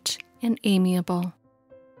sweet and amiable.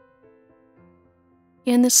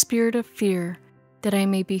 And the spirit of fear, that I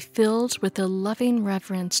may be filled with a loving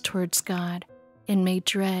reverence towards God, and may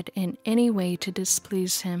dread in any way to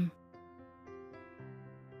displease him.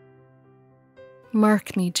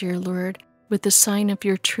 Mark me, dear Lord, with the sign of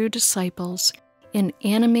your true disciples, and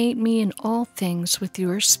animate me in all things with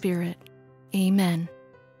your Spirit. Amen.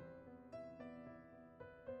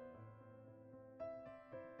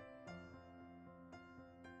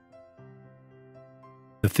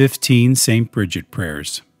 The 15 St. Bridget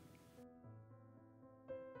Prayers.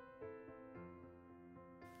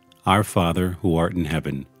 Our Father, who art in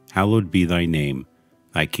heaven, hallowed be thy name.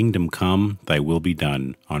 Thy kingdom come, thy will be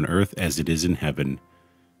done, on earth as it is in heaven.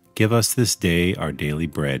 Give us this day our daily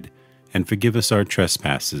bread, and forgive us our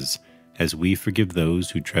trespasses, as we forgive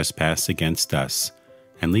those who trespass against us.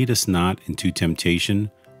 And lead us not into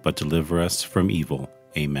temptation, but deliver us from evil.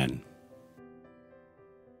 Amen.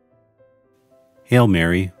 Hail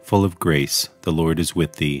Mary, full of grace, the Lord is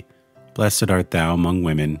with thee. Blessed art thou among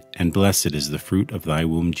women, and blessed is the fruit of thy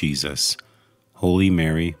womb, Jesus. Holy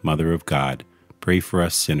Mary, Mother of God, pray for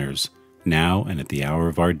us sinners, now and at the hour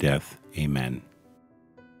of our death. Amen.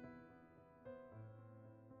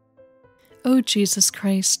 O Jesus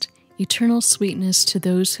Christ, eternal sweetness to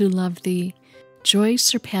those who love thee, joy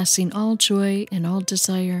surpassing all joy and all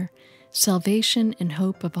desire, salvation and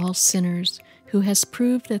hope of all sinners, who has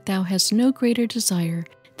proved that thou hast no greater desire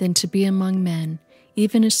than to be among men,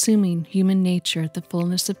 even assuming human nature at the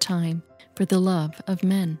fullness of time, for the love of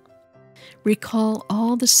men. Recall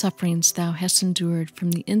all the sufferings thou hast endured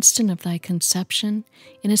from the instant of thy conception,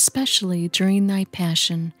 and especially during thy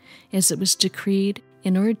passion, as it was decreed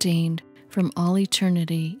and ordained from all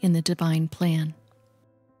eternity in the divine plan.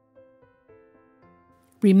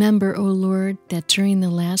 Remember, O Lord, that during the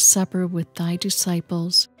Last Supper with thy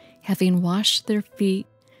disciples, having washed their feet,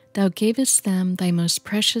 thou gavest them thy most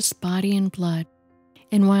precious body and blood,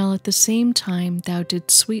 and while at the same time thou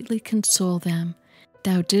didst sweetly console them,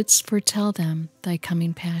 thou didst foretell them thy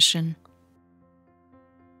coming passion.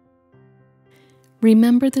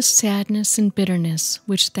 Remember the sadness and bitterness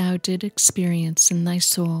which thou didst experience in thy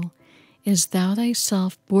soul, as thou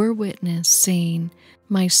thyself bore witness, saying,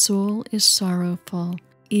 My soul is sorrowful,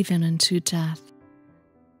 even unto death.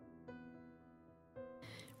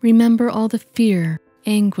 Remember all the fear,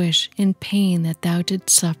 anguish, and pain that thou didst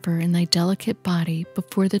suffer in thy delicate body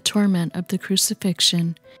before the torment of the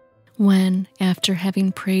crucifixion, when, after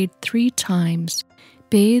having prayed 3 times,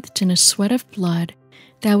 bathed in a sweat of blood,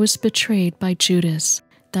 thou wast betrayed by Judas,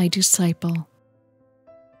 thy disciple.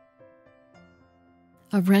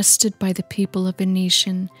 Arrested by the people of a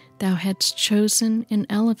nation thou hadst chosen and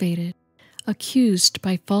elevated, accused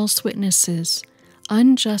by false witnesses,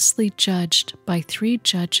 unjustly judged by 3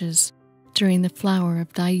 judges during the flower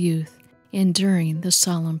of thy youth and during the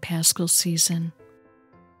solemn Paschal season.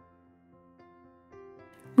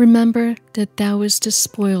 Remember that thou wast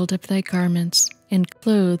despoiled of thy garments and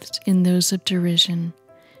clothed in those of derision,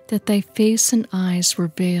 that thy face and eyes were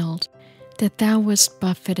veiled, that thou wast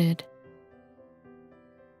buffeted,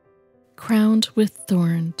 crowned with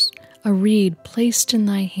thorns, a reed placed in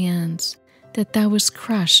thy hands, that thou wast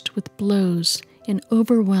crushed with blows and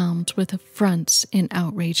overwhelmed with affronts and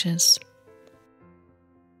outrages.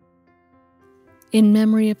 In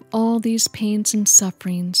memory of all these pains and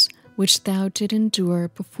sufferings which thou did endure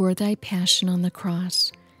before thy passion on the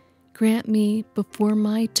cross, grant me before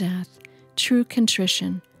my death true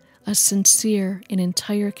contrition, a sincere and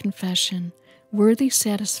entire confession, worthy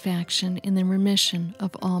satisfaction in the remission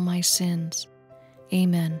of all my sins.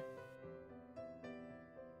 Amen.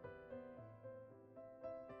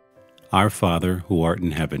 Our Father, who art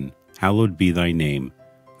in heaven, hallowed be thy name.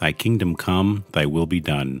 Thy kingdom come, thy will be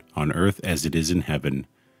done, on earth as it is in heaven.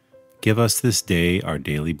 Give us this day our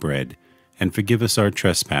daily bread, and forgive us our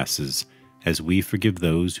trespasses, as we forgive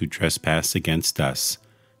those who trespass against us.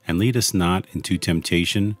 And lead us not into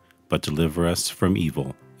temptation, but deliver us from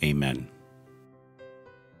evil. Amen.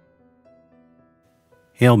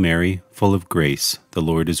 Hail Mary, full of grace, the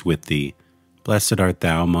Lord is with thee. Blessed art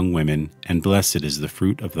thou among women, and blessed is the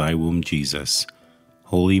fruit of thy womb, Jesus.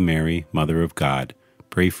 Holy Mary, Mother of God,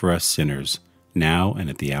 pray for us sinners, now and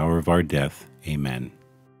at the hour of our death. Amen.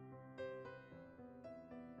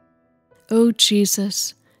 O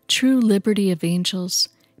Jesus, true liberty of angels,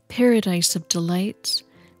 paradise of delights,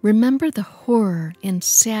 remember the horror and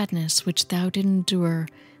sadness which thou didst endure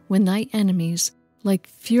when thy enemies, like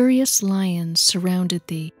furious lions, surrounded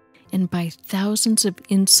thee, and by thousands of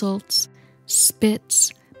insults,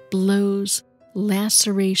 spits, blows,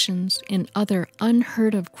 lacerations, and other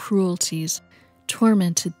unheard of cruelties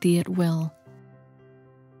tormented thee at will.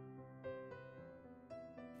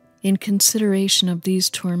 In consideration of these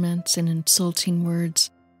torments and insulting words,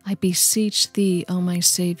 I beseech thee, O my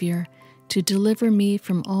Savior, to deliver me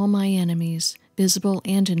from all my enemies, visible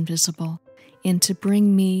and invisible, and to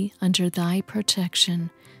bring me under thy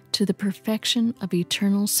protection to the perfection of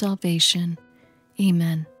eternal salvation.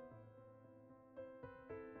 Amen.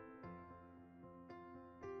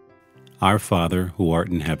 Our Father, who art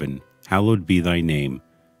in heaven, hallowed be thy name.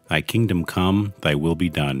 Thy kingdom come, thy will be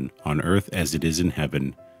done, on earth as it is in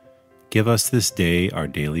heaven. Give us this day our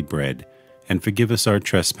daily bread, and forgive us our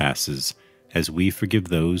trespasses, as we forgive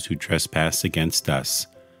those who trespass against us.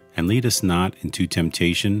 And lead us not into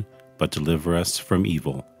temptation, but deliver us from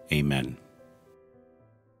evil. Amen.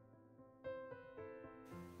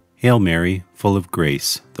 Hail Mary, full of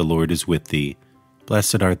grace, the Lord is with thee.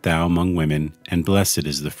 Blessed art thou among women, and blessed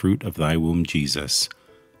is the fruit of thy womb, Jesus.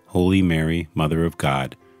 Holy Mary, Mother of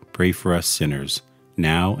God, pray for us sinners,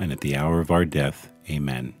 now and at the hour of our death.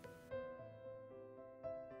 Amen.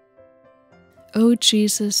 O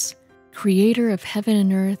Jesus, Creator of heaven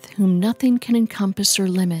and earth, whom nothing can encompass or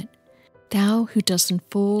limit, thou who dost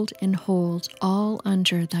enfold and hold all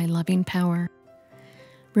under thy loving power,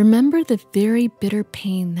 remember the very bitter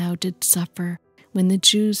pain thou didst suffer when the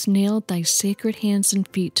Jews nailed thy sacred hands and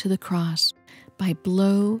feet to the cross by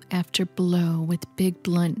blow after blow with big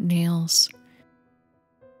blunt nails.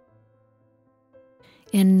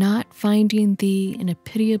 And not finding thee in a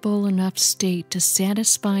pitiable enough state to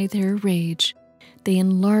satisfy their rage, they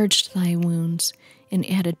enlarged thy wounds and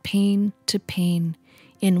added pain to pain,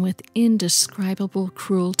 and with indescribable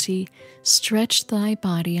cruelty stretched thy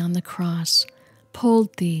body on the cross,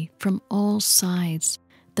 pulled thee from all sides,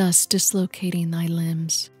 thus dislocating thy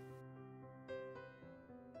limbs.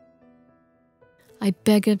 I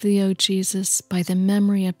beg of thee, O Jesus, by the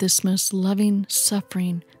memory of this most loving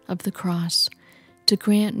suffering of the cross, to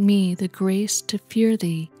grant me the grace to fear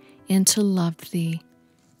thee and to love thee.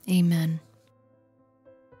 Amen.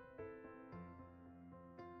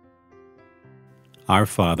 Our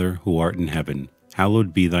Father, who art in heaven,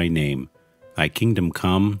 hallowed be thy name. Thy kingdom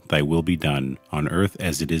come, thy will be done, on earth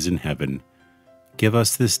as it is in heaven. Give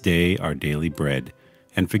us this day our daily bread,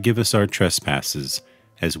 and forgive us our trespasses,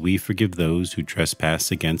 as we forgive those who trespass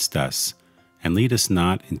against us. And lead us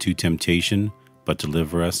not into temptation, but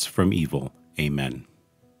deliver us from evil. Amen.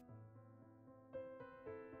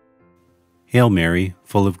 Hail Mary,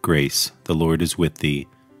 full of grace, the Lord is with thee.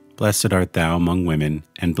 Blessed art thou among women,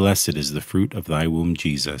 and blessed is the fruit of thy womb,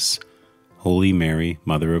 Jesus. Holy Mary,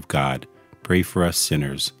 Mother of God, pray for us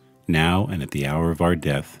sinners, now and at the hour of our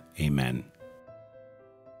death. Amen.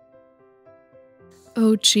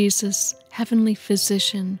 O Jesus, heavenly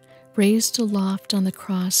physician, raised aloft on the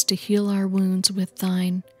cross to heal our wounds with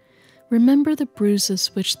thine, remember the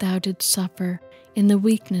bruises which thou didst suffer, in the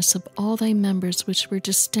weakness of all thy members which were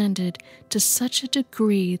distended to such a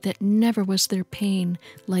degree that never was there pain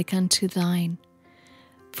like unto thine.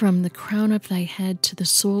 From the crown of thy head to the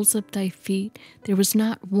soles of thy feet, there was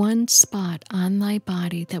not one spot on thy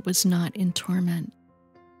body that was not in torment.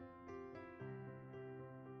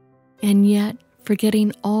 And yet,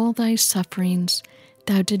 forgetting all thy sufferings,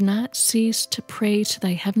 thou did not cease to pray to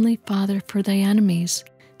thy heavenly Father for thy enemies,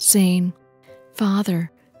 saying,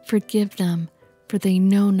 Father, forgive them, for they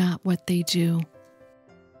know not what they do.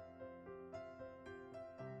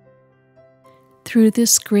 Through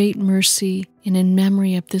this great mercy and in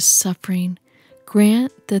memory of this suffering,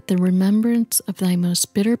 grant that the remembrance of thy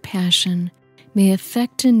most bitter passion may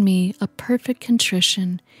effect in me a perfect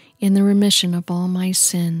contrition and the remission of all my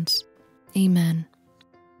sins. Amen.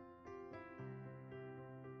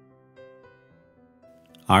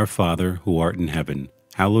 Our Father, who art in heaven,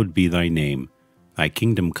 hallowed be thy name. Thy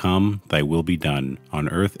kingdom come, thy will be done, on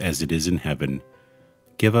earth as it is in heaven.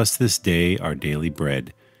 Give us this day our daily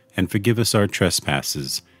bread, and forgive us our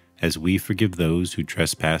trespasses, as we forgive those who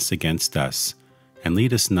trespass against us. And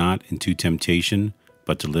lead us not into temptation,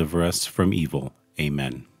 but deliver us from evil.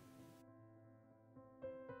 Amen.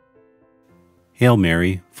 Hail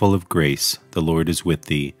Mary, full of grace, the Lord is with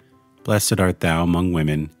thee. Blessed art thou among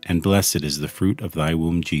women, and blessed is the fruit of thy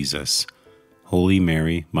womb, Jesus. Holy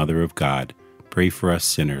Mary, Mother of God, pray for us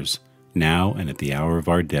sinners, now and at the hour of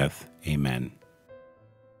our death. Amen.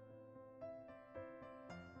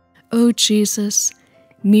 O Jesus,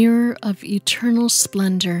 mirror of eternal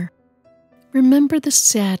splendor, remember the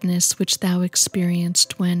sadness which thou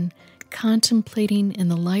experienced when, contemplating in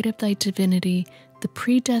the light of thy divinity the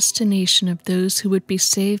predestination of those who would be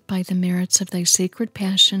saved by the merits of thy sacred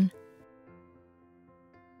passion.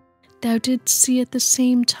 Thou didst see at the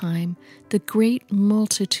same time the great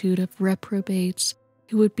multitude of reprobates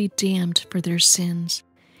who would be damned for their sins,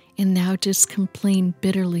 and thou didst complain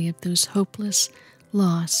bitterly of those hopeless,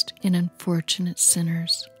 lost, and unfortunate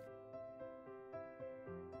sinners.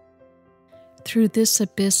 Through this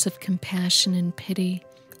abyss of compassion and pity,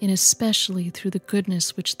 and especially through the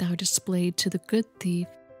goodness which thou displayed to the good thief,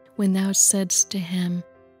 when thou saidst to him,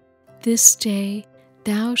 This day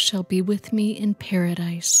thou shalt be with me in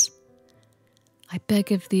paradise, I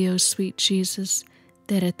beg of thee, O sweet Jesus,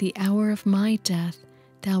 that at the hour of my death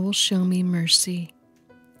thou wilt show me mercy.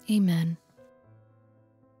 Amen.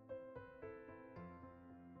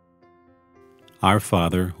 Our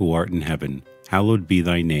Father, who art in heaven, hallowed be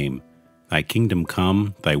thy name. Thy kingdom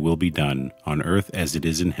come, thy will be done, on earth as it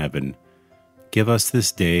is in heaven. Give us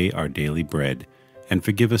this day our daily bread, and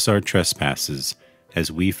forgive us our trespasses,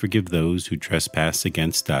 as we forgive those who trespass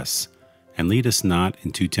against us. And lead us not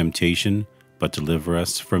into temptation, but deliver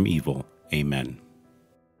us from evil. Amen.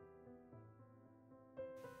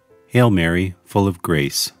 Hail Mary, full of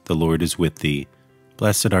grace, the Lord is with thee.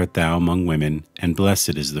 Blessed art thou among women, and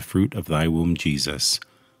blessed is the fruit of thy womb, Jesus.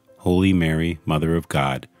 Holy Mary, Mother of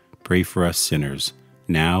God, pray for us sinners,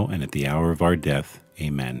 now and at the hour of our death.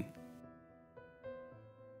 Amen.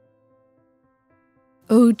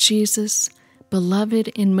 O Jesus, beloved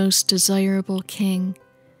and most desirable King,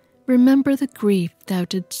 remember the grief thou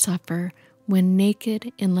didst suffer when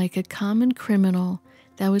naked and like a common criminal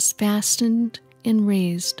thou wast fastened and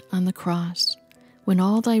raised on the cross, when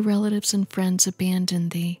all thy relatives and friends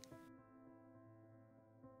abandoned thee.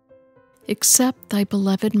 Accept thy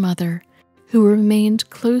beloved Mother, who remained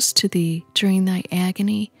close to thee during thy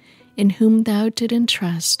agony, and whom thou did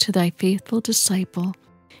entrust to thy faithful disciple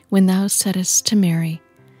when thou saidst to Mary,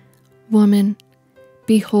 Woman,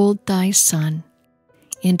 behold thy Son,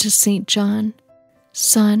 and to St. John,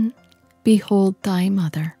 Son, behold thy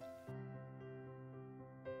Mother.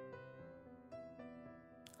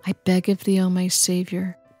 I beg of thee, O my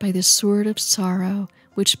Savior, by the sword of sorrow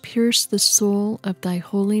which pierced the soul of thy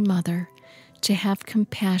Holy Mother, to have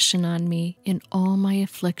compassion on me in all my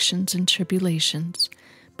afflictions and tribulations,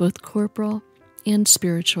 both corporal and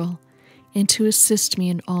spiritual, and to assist me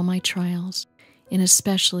in all my trials, and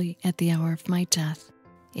especially at the hour of my death.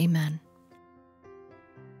 Amen.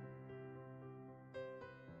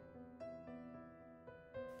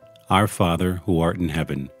 Our Father, who art in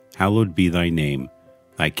heaven, hallowed be thy name.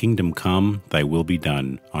 Thy kingdom come, thy will be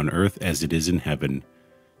done, on earth as it is in heaven.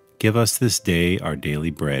 Give us this day our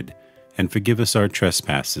daily bread, and forgive us our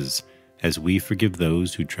trespasses, as we forgive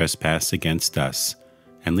those who trespass against us.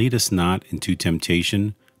 And lead us not into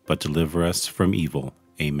temptation, but deliver us from evil.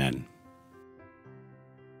 Amen.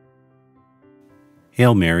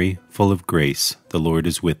 Hail Mary, full of grace, the Lord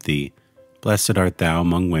is with thee. Blessed art thou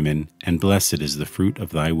among women, and blessed is the fruit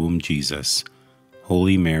of thy womb, Jesus.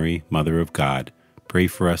 Holy Mary, Mother of God, pray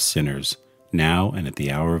for us sinners, now and at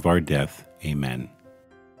the hour of our death. Amen.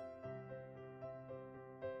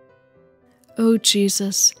 O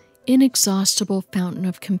Jesus, inexhaustible fountain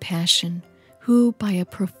of compassion, who by a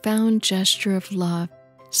profound gesture of love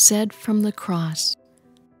said from the cross,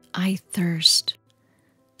 I thirst,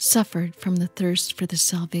 suffered from the thirst for the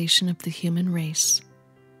salvation of the human race.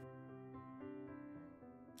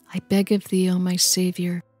 I beg of thee, O my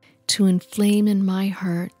Savior, to inflame in my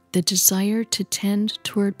heart the desire to tend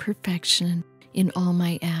toward perfection in all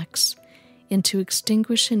my acts, and to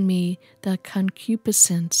extinguish in me the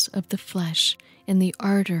concupiscence of the flesh and the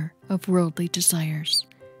ardor of worldly desires.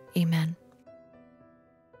 Amen.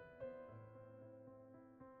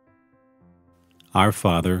 Our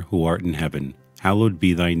Father, who art in heaven, hallowed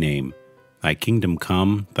be thy name. Thy kingdom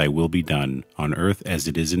come, thy will be done, on earth as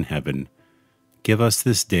it is in heaven. Give us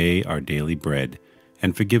this day our daily bread,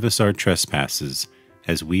 and forgive us our trespasses,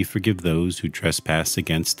 as we forgive those who trespass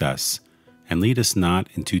against us. And lead us not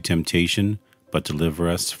into temptation, but deliver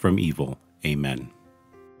us from evil. Amen.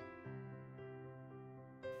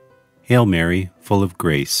 Hail Mary, full of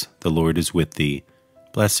grace, the Lord is with thee.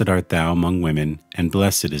 Blessed art thou among women, and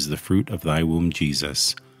blessed is the fruit of thy womb,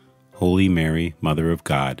 Jesus. Holy Mary, Mother of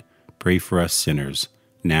God, pray for us sinners,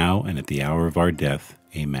 now and at the hour of our death.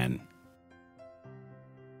 Amen.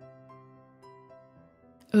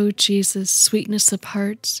 O Jesus, sweetness of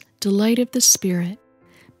hearts, delight of the Spirit,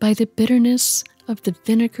 by the bitterness of the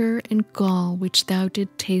vinegar and gall which thou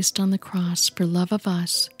didst taste on the cross for love of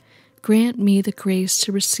us, grant me the grace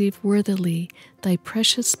to receive worthily thy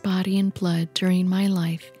precious body and blood during my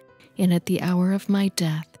life and at the hour of my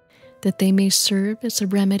death, that they may serve as a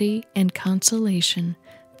remedy and consolation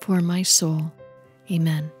for my soul.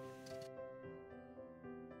 Amen.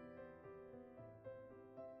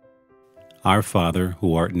 Our Father,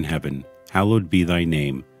 who art in heaven, hallowed be thy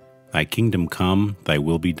name. Thy kingdom come, thy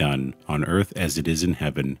will be done, on earth as it is in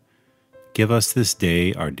heaven. Give us this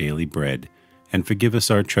day our daily bread, and forgive us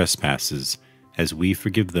our trespasses, as we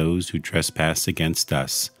forgive those who trespass against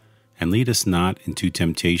us. And lead us not into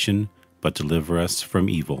temptation, but deliver us from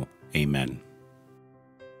evil. Amen.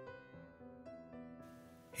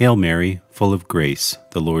 Hail Mary, full of grace,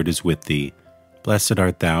 the Lord is with thee. Blessed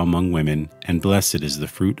art thou among women, and blessed is the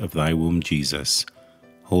fruit of thy womb, Jesus.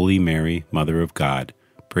 Holy Mary, Mother of God,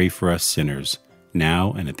 pray for us sinners,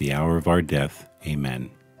 now and at the hour of our death.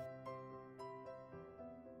 Amen.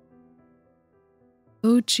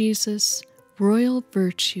 O Jesus, royal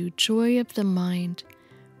virtue, joy of the mind,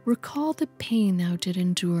 recall the pain thou did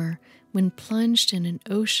endure when plunged in an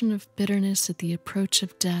ocean of bitterness at the approach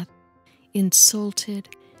of death. Insulted,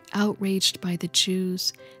 outraged by the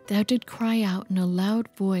Jews, thou did cry out in a loud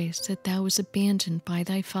voice that thou was abandoned by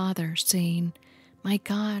thy Father, saying, My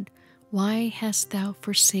God, why hast thou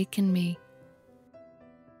forsaken me?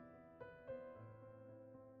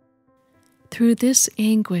 Through this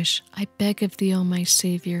anguish I beg of thee, O my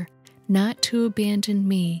Savior, not to abandon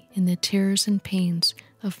me in the terrors and pains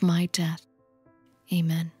of my death.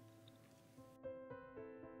 Amen.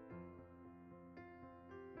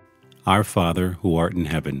 Our Father, who art in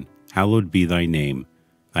heaven, hallowed be thy name.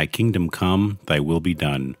 Thy kingdom come, thy will be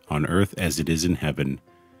done, on earth as it is in heaven.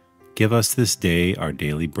 Give us this day our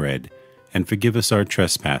daily bread, and forgive us our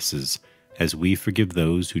trespasses, as we forgive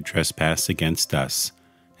those who trespass against us.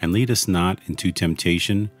 And lead us not into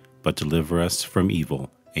temptation, but deliver us from evil.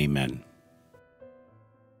 Amen.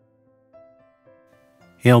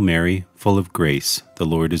 Hail Mary, full of grace, the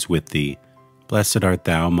Lord is with thee. Blessed art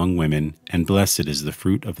thou among women, and blessed is the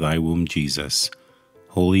fruit of thy womb, Jesus.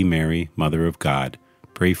 Holy Mary, Mother of God,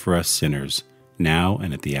 pray for us sinners, now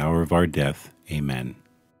and at the hour of our death. Amen.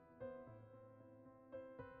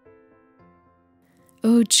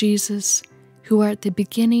 O Jesus, who art the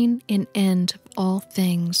beginning and end of all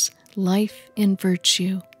things, life and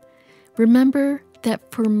virtue, remember that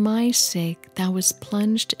for my sake thou wast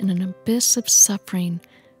plunged in an abyss of suffering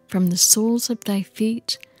from the soles of thy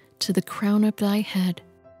feet to the crown of thy head.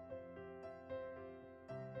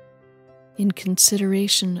 In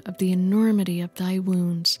consideration of the enormity of thy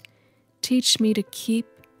wounds, teach me to keep,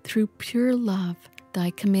 through pure love,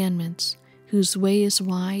 thy commandments, whose way is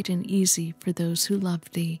wide and easy for those who love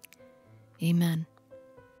thee. Amen.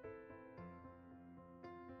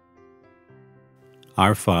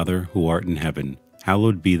 Our Father, who art in heaven,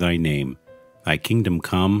 hallowed be thy name. Thy kingdom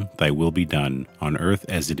come, thy will be done, on earth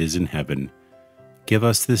as it is in heaven. Give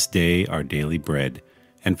us this day our daily bread,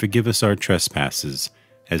 and forgive us our trespasses,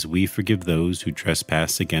 as we forgive those who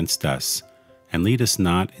trespass against us. And lead us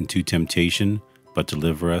not into temptation, but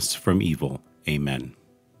deliver us from evil. Amen.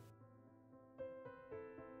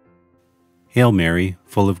 Hail Mary,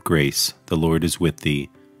 full of grace, the Lord is with thee.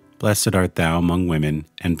 Blessed art thou among women,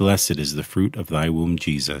 and blessed is the fruit of thy womb,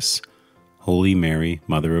 Jesus. Holy Mary,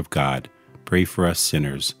 Mother of God, pray for us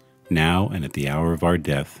sinners, now and at the hour of our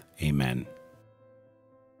death. Amen.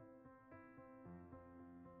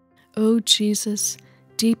 O Jesus,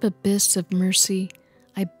 deep abyss of mercy,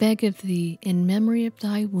 I beg of thee, in memory of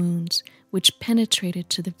thy wounds, which penetrated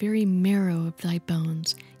to the very marrow of thy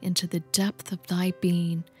bones, and to the depth of thy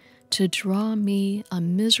being, to draw me, a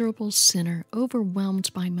miserable sinner, overwhelmed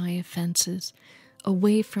by my offenses,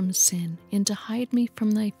 away from sin, and to hide me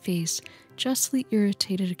from thy face, justly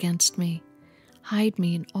irritated against me. Hide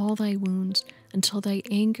me in all thy wounds, until thy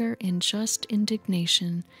anger and just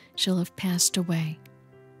indignation shall have passed away.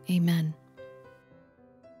 Amen.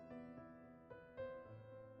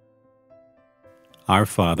 Our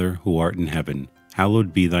Father, who art in heaven,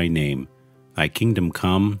 hallowed be thy name. Thy kingdom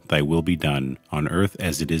come, thy will be done, on earth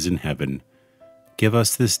as it is in heaven. Give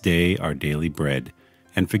us this day our daily bread,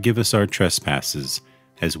 and forgive us our trespasses,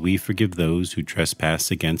 as we forgive those who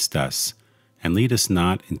trespass against us. And lead us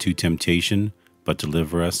not into temptation, but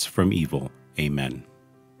deliver us from evil. Amen.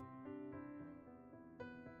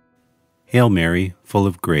 Hail Mary, full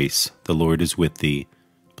of grace, the Lord is with thee.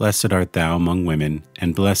 Blessed art thou among women,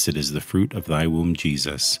 and blessed is the fruit of thy womb,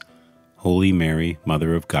 Jesus. Holy Mary,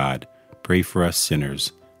 Mother of God, pray for us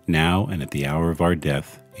sinners, now and at the hour of our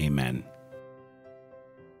death. Amen.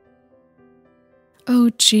 O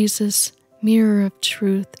Jesus, mirror of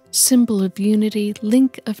truth, symbol of unity,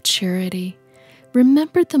 link of charity,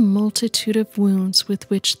 remember the multitude of wounds with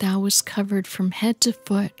which thou wast covered from head to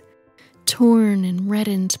foot, torn and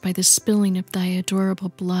reddened by the spilling of thy adorable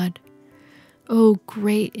blood. O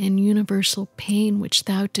great and universal pain which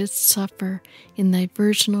thou didst suffer in thy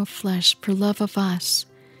virginal flesh for love of us.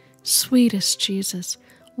 Sweetest Jesus,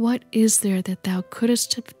 what is there that thou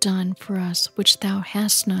couldst have done for us which thou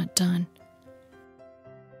hast not done?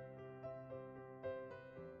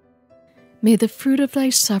 May the fruit of thy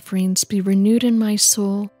sufferings be renewed in my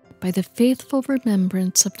soul by the faithful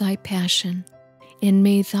remembrance of thy passion, and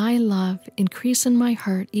may thy love increase in my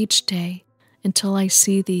heart each day until I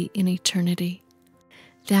see thee in eternity.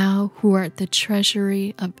 Thou who art the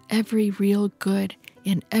treasury of every real good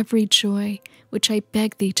and every joy, which I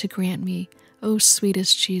beg thee to grant me, O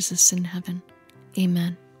sweetest Jesus in heaven.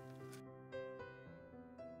 Amen.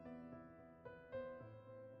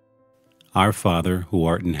 Our Father, who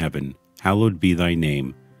art in heaven, hallowed be thy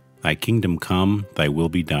name. Thy kingdom come, thy will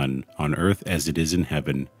be done, on earth as it is in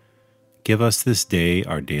heaven. Give us this day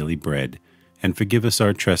our daily bread, and forgive us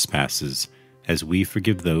our trespasses, as we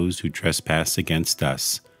forgive those who trespass against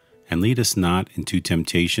us. And lead us not into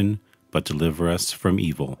temptation, but deliver us from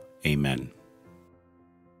evil. Amen.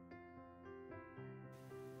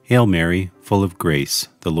 Hail Mary, full of grace,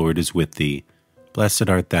 the Lord is with thee. Blessed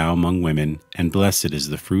art thou among women, and blessed is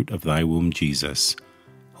the fruit of thy womb, Jesus.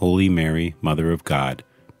 Holy Mary, Mother of God,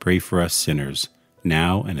 pray for us sinners,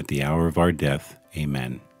 now and at the hour of our death.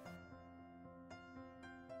 Amen.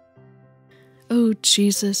 O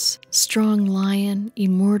Jesus, strong lion,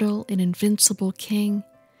 immortal and invincible King,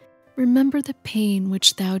 remember the pain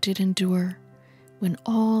which thou did endure, when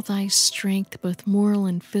all thy strength, both moral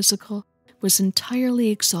and physical, was entirely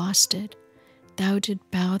exhausted. Thou did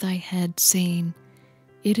bow thy head, saying,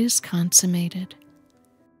 "It is consummated."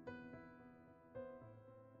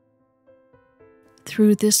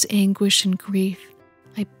 Through this anguish and grief,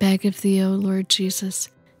 I beg of thee, O Lord Jesus,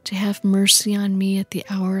 to have mercy on me at the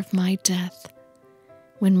hour of my death,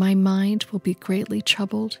 when my mind will be greatly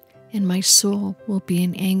troubled and my soul will be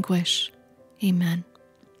in anguish. Amen.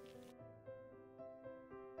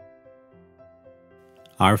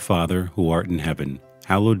 Our Father, who art in heaven,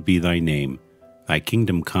 hallowed be thy name. Thy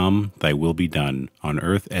kingdom come, thy will be done, on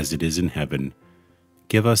earth as it is in heaven.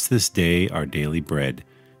 Give us this day our daily bread,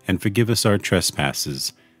 and forgive us our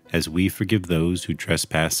trespasses, as we forgive those who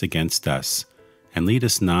trespass against us. And lead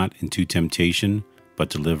us not into temptation, but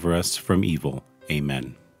deliver us from evil.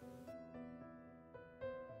 Amen.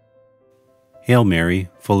 Hail Mary,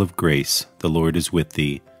 full of grace, the Lord is with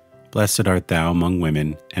thee. Blessed art thou among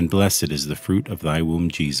women, and blessed is the fruit of thy womb,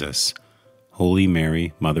 Jesus. Holy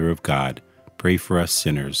Mary, Mother of God, pray for us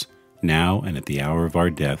sinners, now and at the hour of our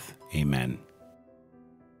death. Amen.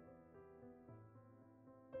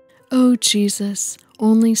 O Jesus,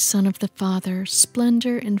 only Son of the Father,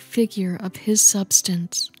 splendor and figure of his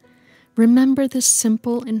substance, remember this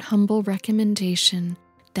simple and humble recommendation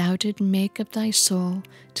thou did make of thy soul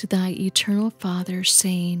to thy eternal Father,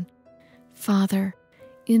 saying, "Father,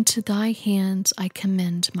 into thy hands I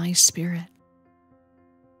commend my spirit."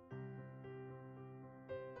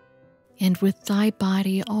 And with thy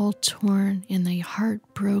body all torn and thy heart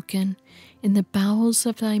broken, and the bowels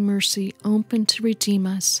of thy mercy open to redeem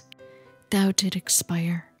us, thou did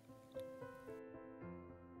expire.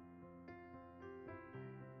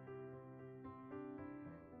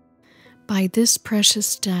 By this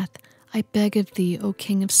precious death, I beg of thee, O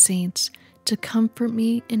King of Saints, to comfort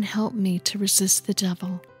me and help me to resist the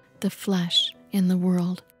devil, the flesh, and the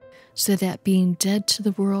world, so that being dead to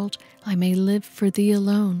the world, I may live for thee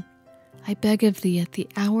alone. I beg of thee at the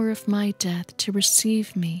hour of my death to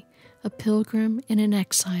receive me, a pilgrim and an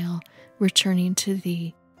exile, returning to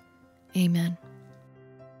thee. Amen.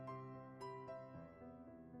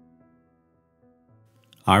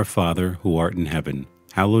 Our Father, who art in heaven,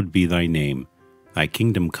 hallowed be thy name. Thy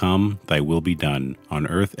kingdom come, thy will be done, on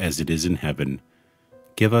earth as it is in heaven.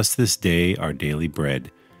 Give us this day our daily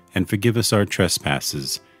bread, and forgive us our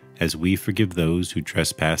trespasses, as we forgive those who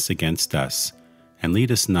trespass against us. And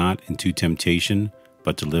lead us not into temptation,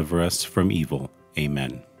 but deliver us from evil.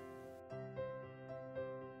 Amen.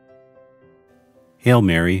 Hail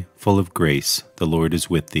Mary, full of grace, the Lord is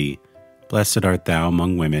with thee. Blessed art thou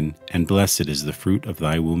among women, and blessed is the fruit of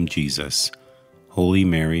thy womb, Jesus. Holy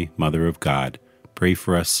Mary, Mother of God, pray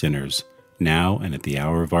for us sinners, now and at the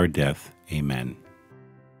hour of our death. Amen.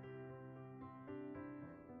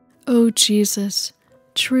 O Jesus,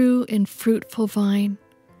 true and fruitful vine,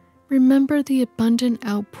 remember the abundant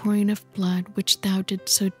outpouring of blood which thou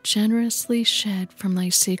didst so generously shed from thy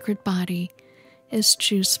sacred body as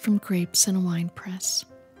juice from grapes in a winepress.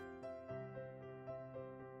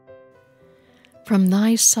 From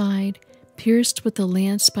thy side, pierced with a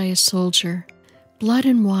lance by a soldier, blood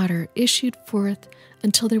and water issued forth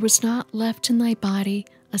until there was not left in thy body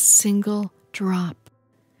a single drop.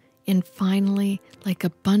 And finally, like a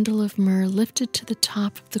bundle of myrrh lifted to the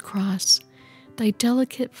top of the cross, thy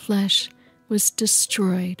delicate flesh was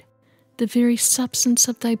destroyed, the very substance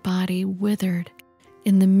of thy body withered,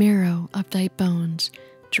 and the marrow of thy bones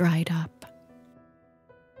dried up.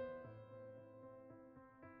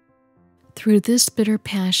 Through this bitter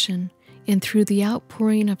passion, and through the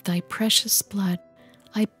outpouring of thy precious blood,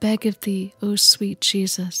 I beg of thee, O sweet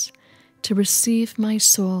Jesus, to receive my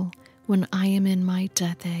soul when I am in my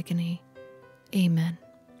death agony. Amen.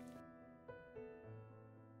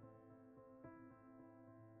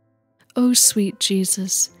 O sweet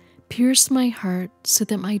Jesus, pierce my heart so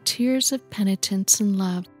that my tears of penitence and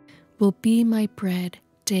love will be my bread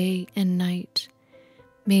day and night.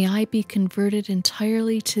 May I be converted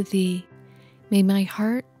entirely to Thee. May my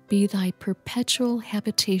heart be Thy perpetual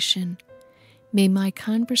habitation. May my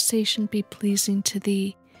conversation be pleasing to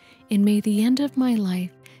Thee, and may the end of my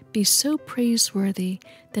life be so praiseworthy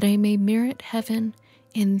that I may merit heaven,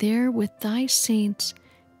 and there with Thy saints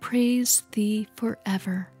praise Thee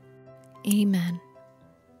forever. Amen.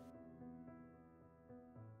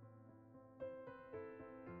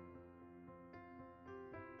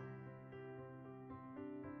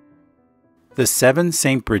 The 7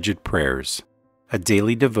 St. Bridget Prayers, a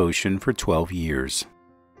daily devotion for 12 years.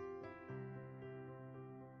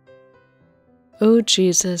 O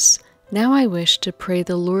Jesus, now I wish to pray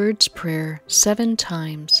the Lord's Prayer 7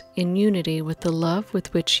 times in unity with the love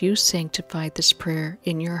with which you sanctified this prayer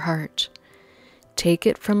in your heart. Take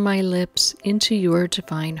it from my lips into your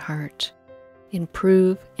divine heart.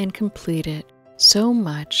 Improve and complete it so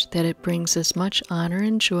much that it brings as much honor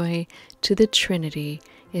and joy to the Trinity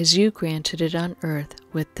as you granted it on earth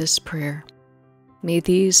with this prayer. May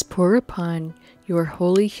these pour upon your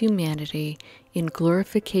holy humanity in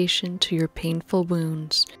glorification to your painful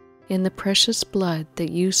wounds, in the precious blood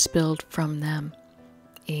that you spilled from them.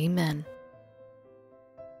 Amen.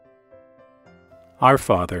 Our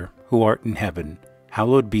Father, who art in heaven,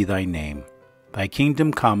 hallowed be thy name. Thy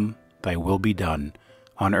kingdom come, thy will be done,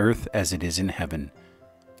 on earth as it is in heaven.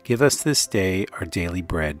 Give us this day our daily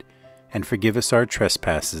bread, and forgive us our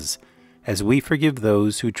trespasses, as we forgive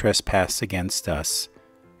those who trespass against us.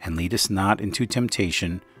 And lead us not into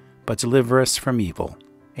temptation, but deliver us from evil.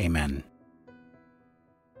 Amen.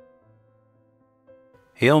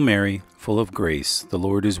 Hail Mary, full of grace, the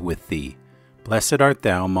Lord is with thee. Blessed art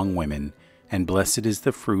thou among women, and blessed is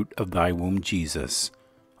the fruit of thy womb, Jesus.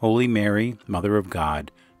 Holy Mary, Mother of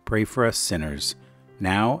God, pray for us sinners,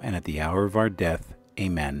 now and at the hour of our death.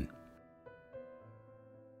 Amen.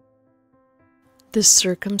 The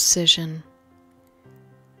Circumcision.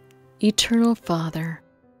 Eternal Father,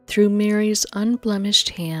 through Mary's unblemished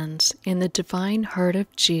hands in the divine heart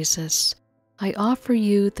of Jesus, I offer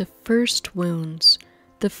you the first wounds,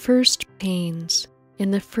 the first pains,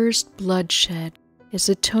 and the first bloodshed as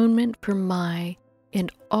atonement for my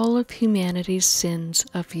and all of humanity's sins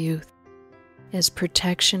of youth, as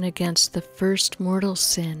protection against the first mortal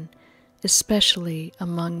sin, especially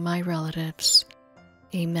among my relatives.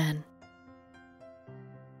 Amen.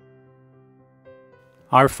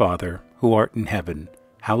 Our Father, who art in heaven,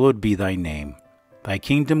 hallowed be thy name. Thy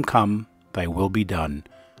kingdom come, thy will be done,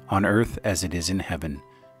 on earth as it is in heaven.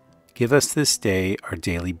 Give us this day our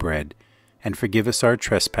daily bread, and forgive us our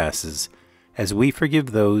trespasses, as we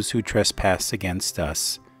forgive those who trespass against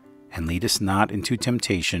us. And lead us not into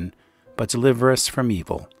temptation, but deliver us from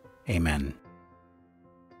evil. Amen.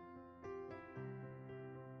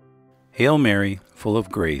 Hail Mary, full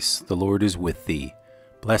of grace, the Lord is with thee.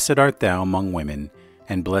 Blessed art thou among women,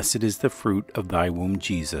 and blessed is the fruit of thy womb,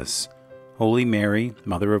 Jesus. Holy Mary,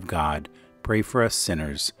 Mother of God, pray for us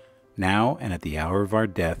sinners, now and at the hour of our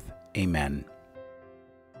death. Amen.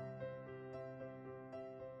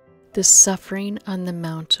 The Suffering on the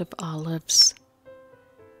Mount of Olives.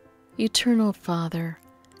 Eternal Father,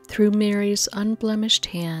 through Mary's unblemished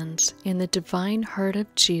hands in the divine heart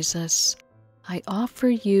of Jesus, I offer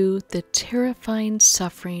you the terrifying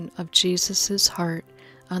suffering of Jesus' heart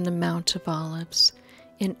on the Mount of Olives,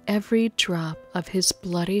 in every drop of his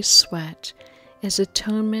bloody sweat, as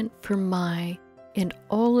atonement for my and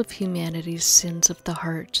all of humanity's sins of the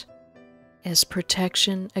heart, as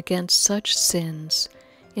protection against such sins,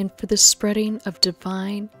 and for the spreading of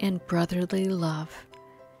divine and brotherly love.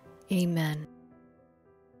 Amen.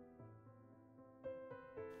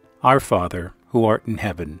 Our Father, who art in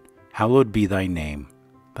heaven, hallowed be thy name.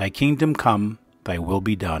 Thy kingdom come, thy will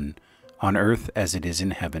be done, on earth as it is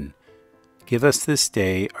in heaven. Give us this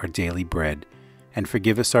day our daily bread, and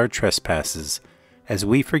forgive us our trespasses, as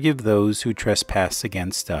we forgive those who trespass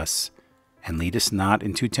against us. And lead us not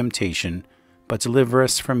into temptation, but deliver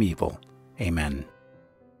us from evil. Amen.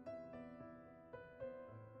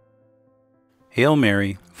 Hail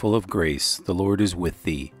Mary, full of grace, the Lord is with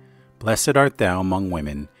thee. Blessed art thou among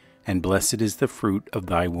women, and blessed is the fruit of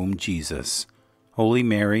thy womb, Jesus. Holy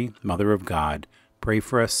Mary, Mother of God, pray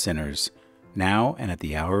for us sinners, now and at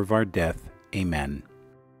the hour of our death. Amen.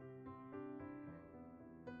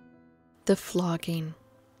 The Flogging.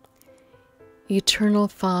 Eternal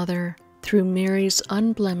Father, through Mary's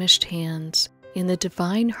unblemished hands, in the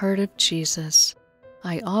divine heart of Jesus,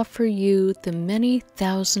 I offer you the many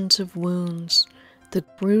thousands of wounds, the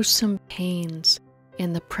gruesome pains,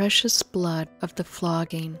 and the precious blood of the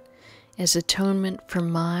flogging, as atonement for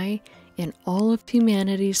my and all of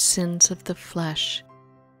humanity's sins of the flesh,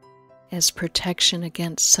 as protection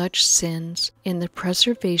against such sins in the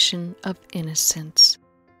preservation of innocence,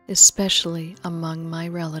 especially among my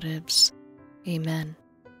relatives. Amen.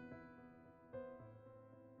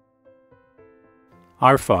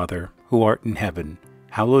 Our Father, who art in heaven,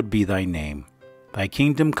 hallowed be thy name. Thy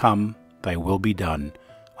kingdom come, thy will be done,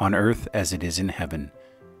 on earth as it is in heaven.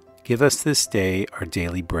 Give us this day our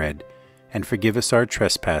daily bread, and forgive us our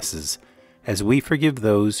trespasses, as we forgive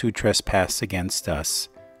those who trespass against us.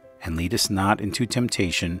 And lead us not into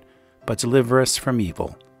temptation, but deliver us from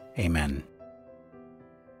evil. Amen.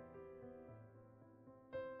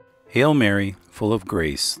 Hail Mary, full of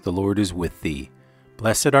grace, the Lord is with thee.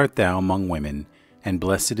 Blessed art thou among women, and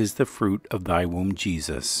blessed is the fruit of thy womb,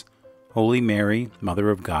 Jesus. Holy Mary,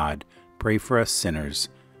 Mother of God, pray for us sinners,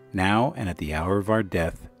 now and at the hour of our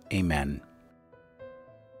death. Amen.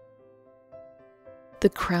 The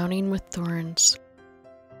crowning with thorns.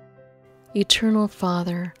 Eternal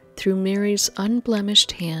Father, through Mary's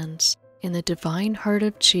unblemished hands, in the divine heart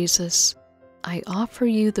of Jesus, I offer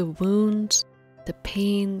you the wounds, the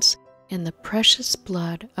pains, and the precious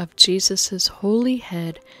blood of Jesus' holy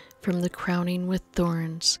head from the crowning with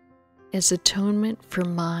thorns, as atonement for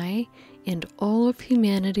my and all of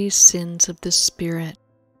humanity's sins of the Spirit,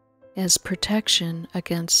 as protection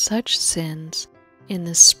against such sins in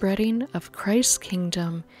the spreading of Christ's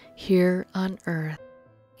kingdom here on earth.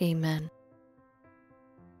 Amen.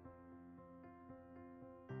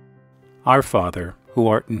 Our Father, who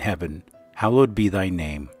art in heaven, hallowed be thy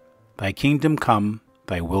name. Thy kingdom come,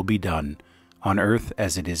 thy will be done, on earth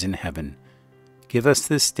as it is in heaven. Give us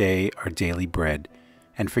this day our daily bread,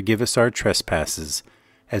 and forgive us our trespasses,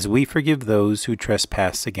 as we forgive those who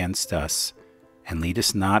trespass against us. And lead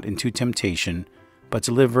us not into temptation, but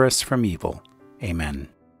deliver us from evil. Amen.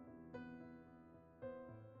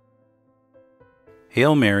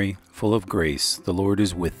 Hail Mary, full of grace, the Lord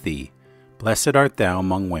is with thee. Blessed art thou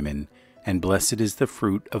among women, and blessed is the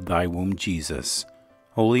fruit of thy womb, Jesus.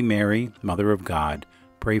 Holy Mary, Mother of God,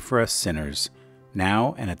 pray for us sinners,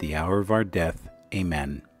 now and at the hour of our death.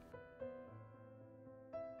 Amen.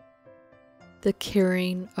 The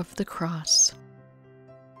carrying of the cross.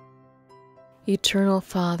 Eternal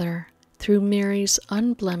Father, through Mary's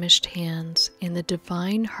unblemished hands in the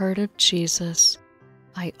divine heart of Jesus,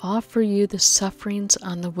 I offer you the sufferings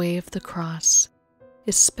on the way of the cross,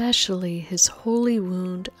 especially his holy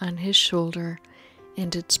wound on his shoulder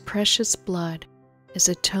and its precious blood as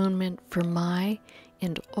atonement for my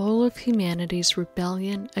and all of humanity's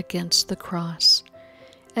rebellion against the cross,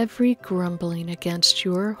 every grumbling against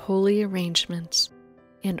your holy arrangements,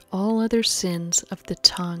 and all other sins of the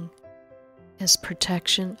tongue, as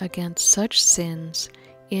protection against such sins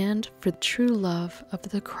and for the true love of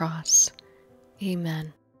the cross.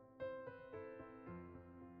 Amen.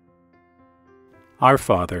 Our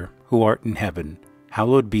Father, who art in heaven,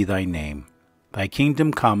 hallowed be thy name. Thy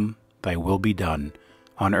kingdom come, thy will be done,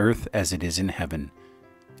 on earth as it is in heaven.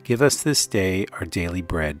 Give us this day our daily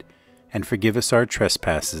bread, and forgive us our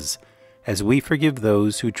trespasses, as we forgive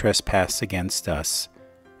those who trespass against us.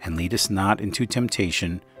 And lead us not into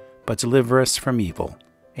temptation, but deliver us from evil.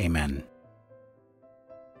 Amen.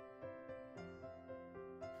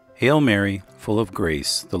 Hail Mary, full of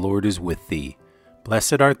grace, the Lord is with thee.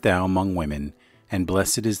 Blessed art thou among women, and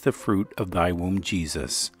blessed is the fruit of thy womb,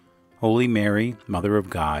 Jesus. Holy Mary, Mother of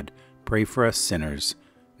God, pray for us sinners,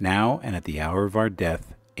 now and at the hour of our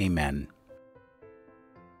death. Amen.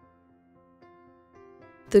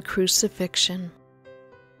 The Crucifixion.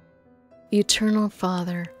 Eternal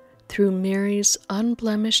Father, through Mary's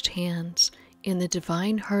unblemished hands in the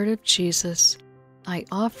divine heart of Jesus, I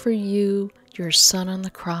offer you your Son on the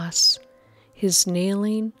cross, his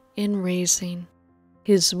nailing and raising,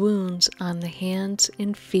 his wounds on the hands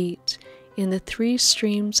and feet in the 3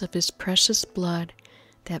 streams of his precious blood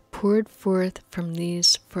that poured forth from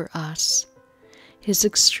these for us, his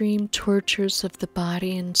extreme tortures of the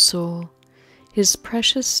body and soul, his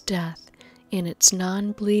precious death in its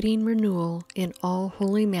non-bleeding renewal in all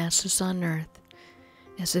holy masses on earth,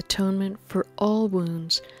 as atonement for all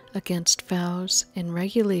wounds against vows and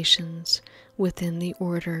regulations within the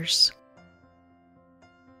orders,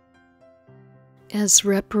 as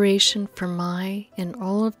reparation for my and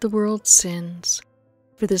all of the world's sins,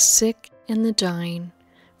 for the sick and the dying,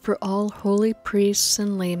 for all holy priests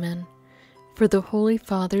and laymen, for the Holy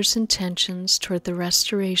Father's intentions toward the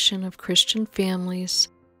restoration of Christian families,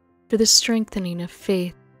 for the strengthening of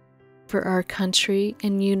faith, for our country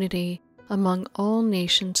and unity among all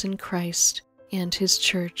nations in Christ and his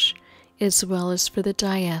Church, as well as for the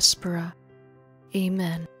diaspora.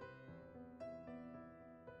 Amen.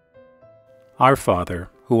 Our Father,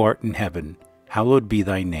 who art in heaven, hallowed be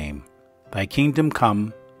thy name. Thy kingdom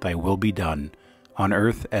come, thy will be done, on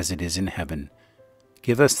earth as it is in heaven.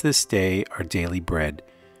 Give us this day our daily bread,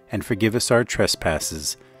 and forgive us our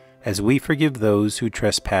trespasses, as we forgive those who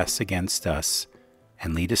trespass against us.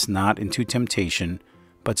 And lead us not into temptation,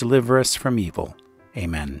 but deliver us from evil.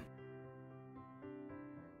 Amen.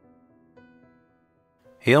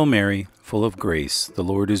 Hail Mary, full of grace, the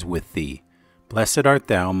Lord is with thee. Blessed art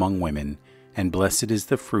thou among women, and blessed is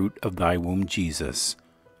the fruit of thy womb, Jesus.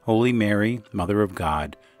 Holy Mary, Mother of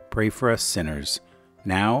God, pray for us sinners,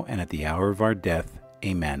 now and at the hour of our death.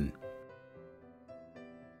 Amen.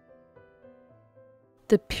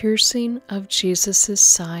 The piercing of Jesus'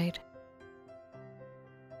 side.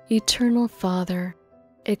 Eternal Father,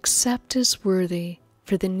 accept as worthy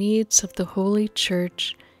for the needs of the Holy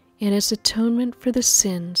Church and as atonement for the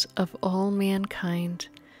sins of all mankind,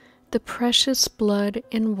 the precious blood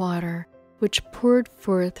and water which poured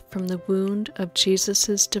forth from the wound of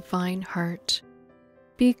Jesus' divine heart.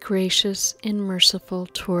 Be gracious and merciful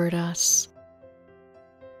toward us.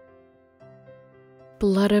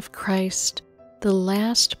 Blood of Christ, the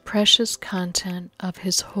last precious content of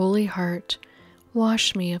his holy heart,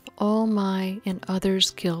 wash me of all my and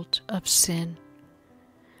others' guilt of sin.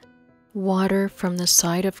 Water from the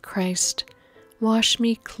side of Christ, wash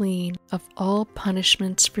me clean of all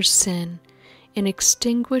punishments for sin, and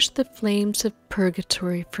extinguish the flames of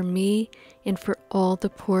purgatory for me and for all the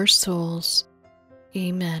poor souls.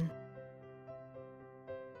 Amen.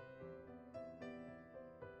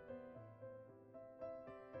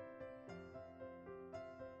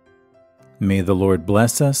 May the Lord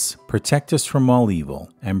bless us, protect us from all evil,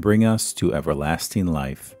 and bring us to everlasting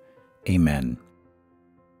life. Amen.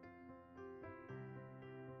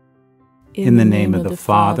 In the name of the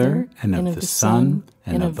Father, and of the Son,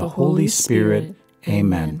 and of the Holy Spirit.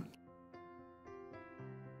 Amen.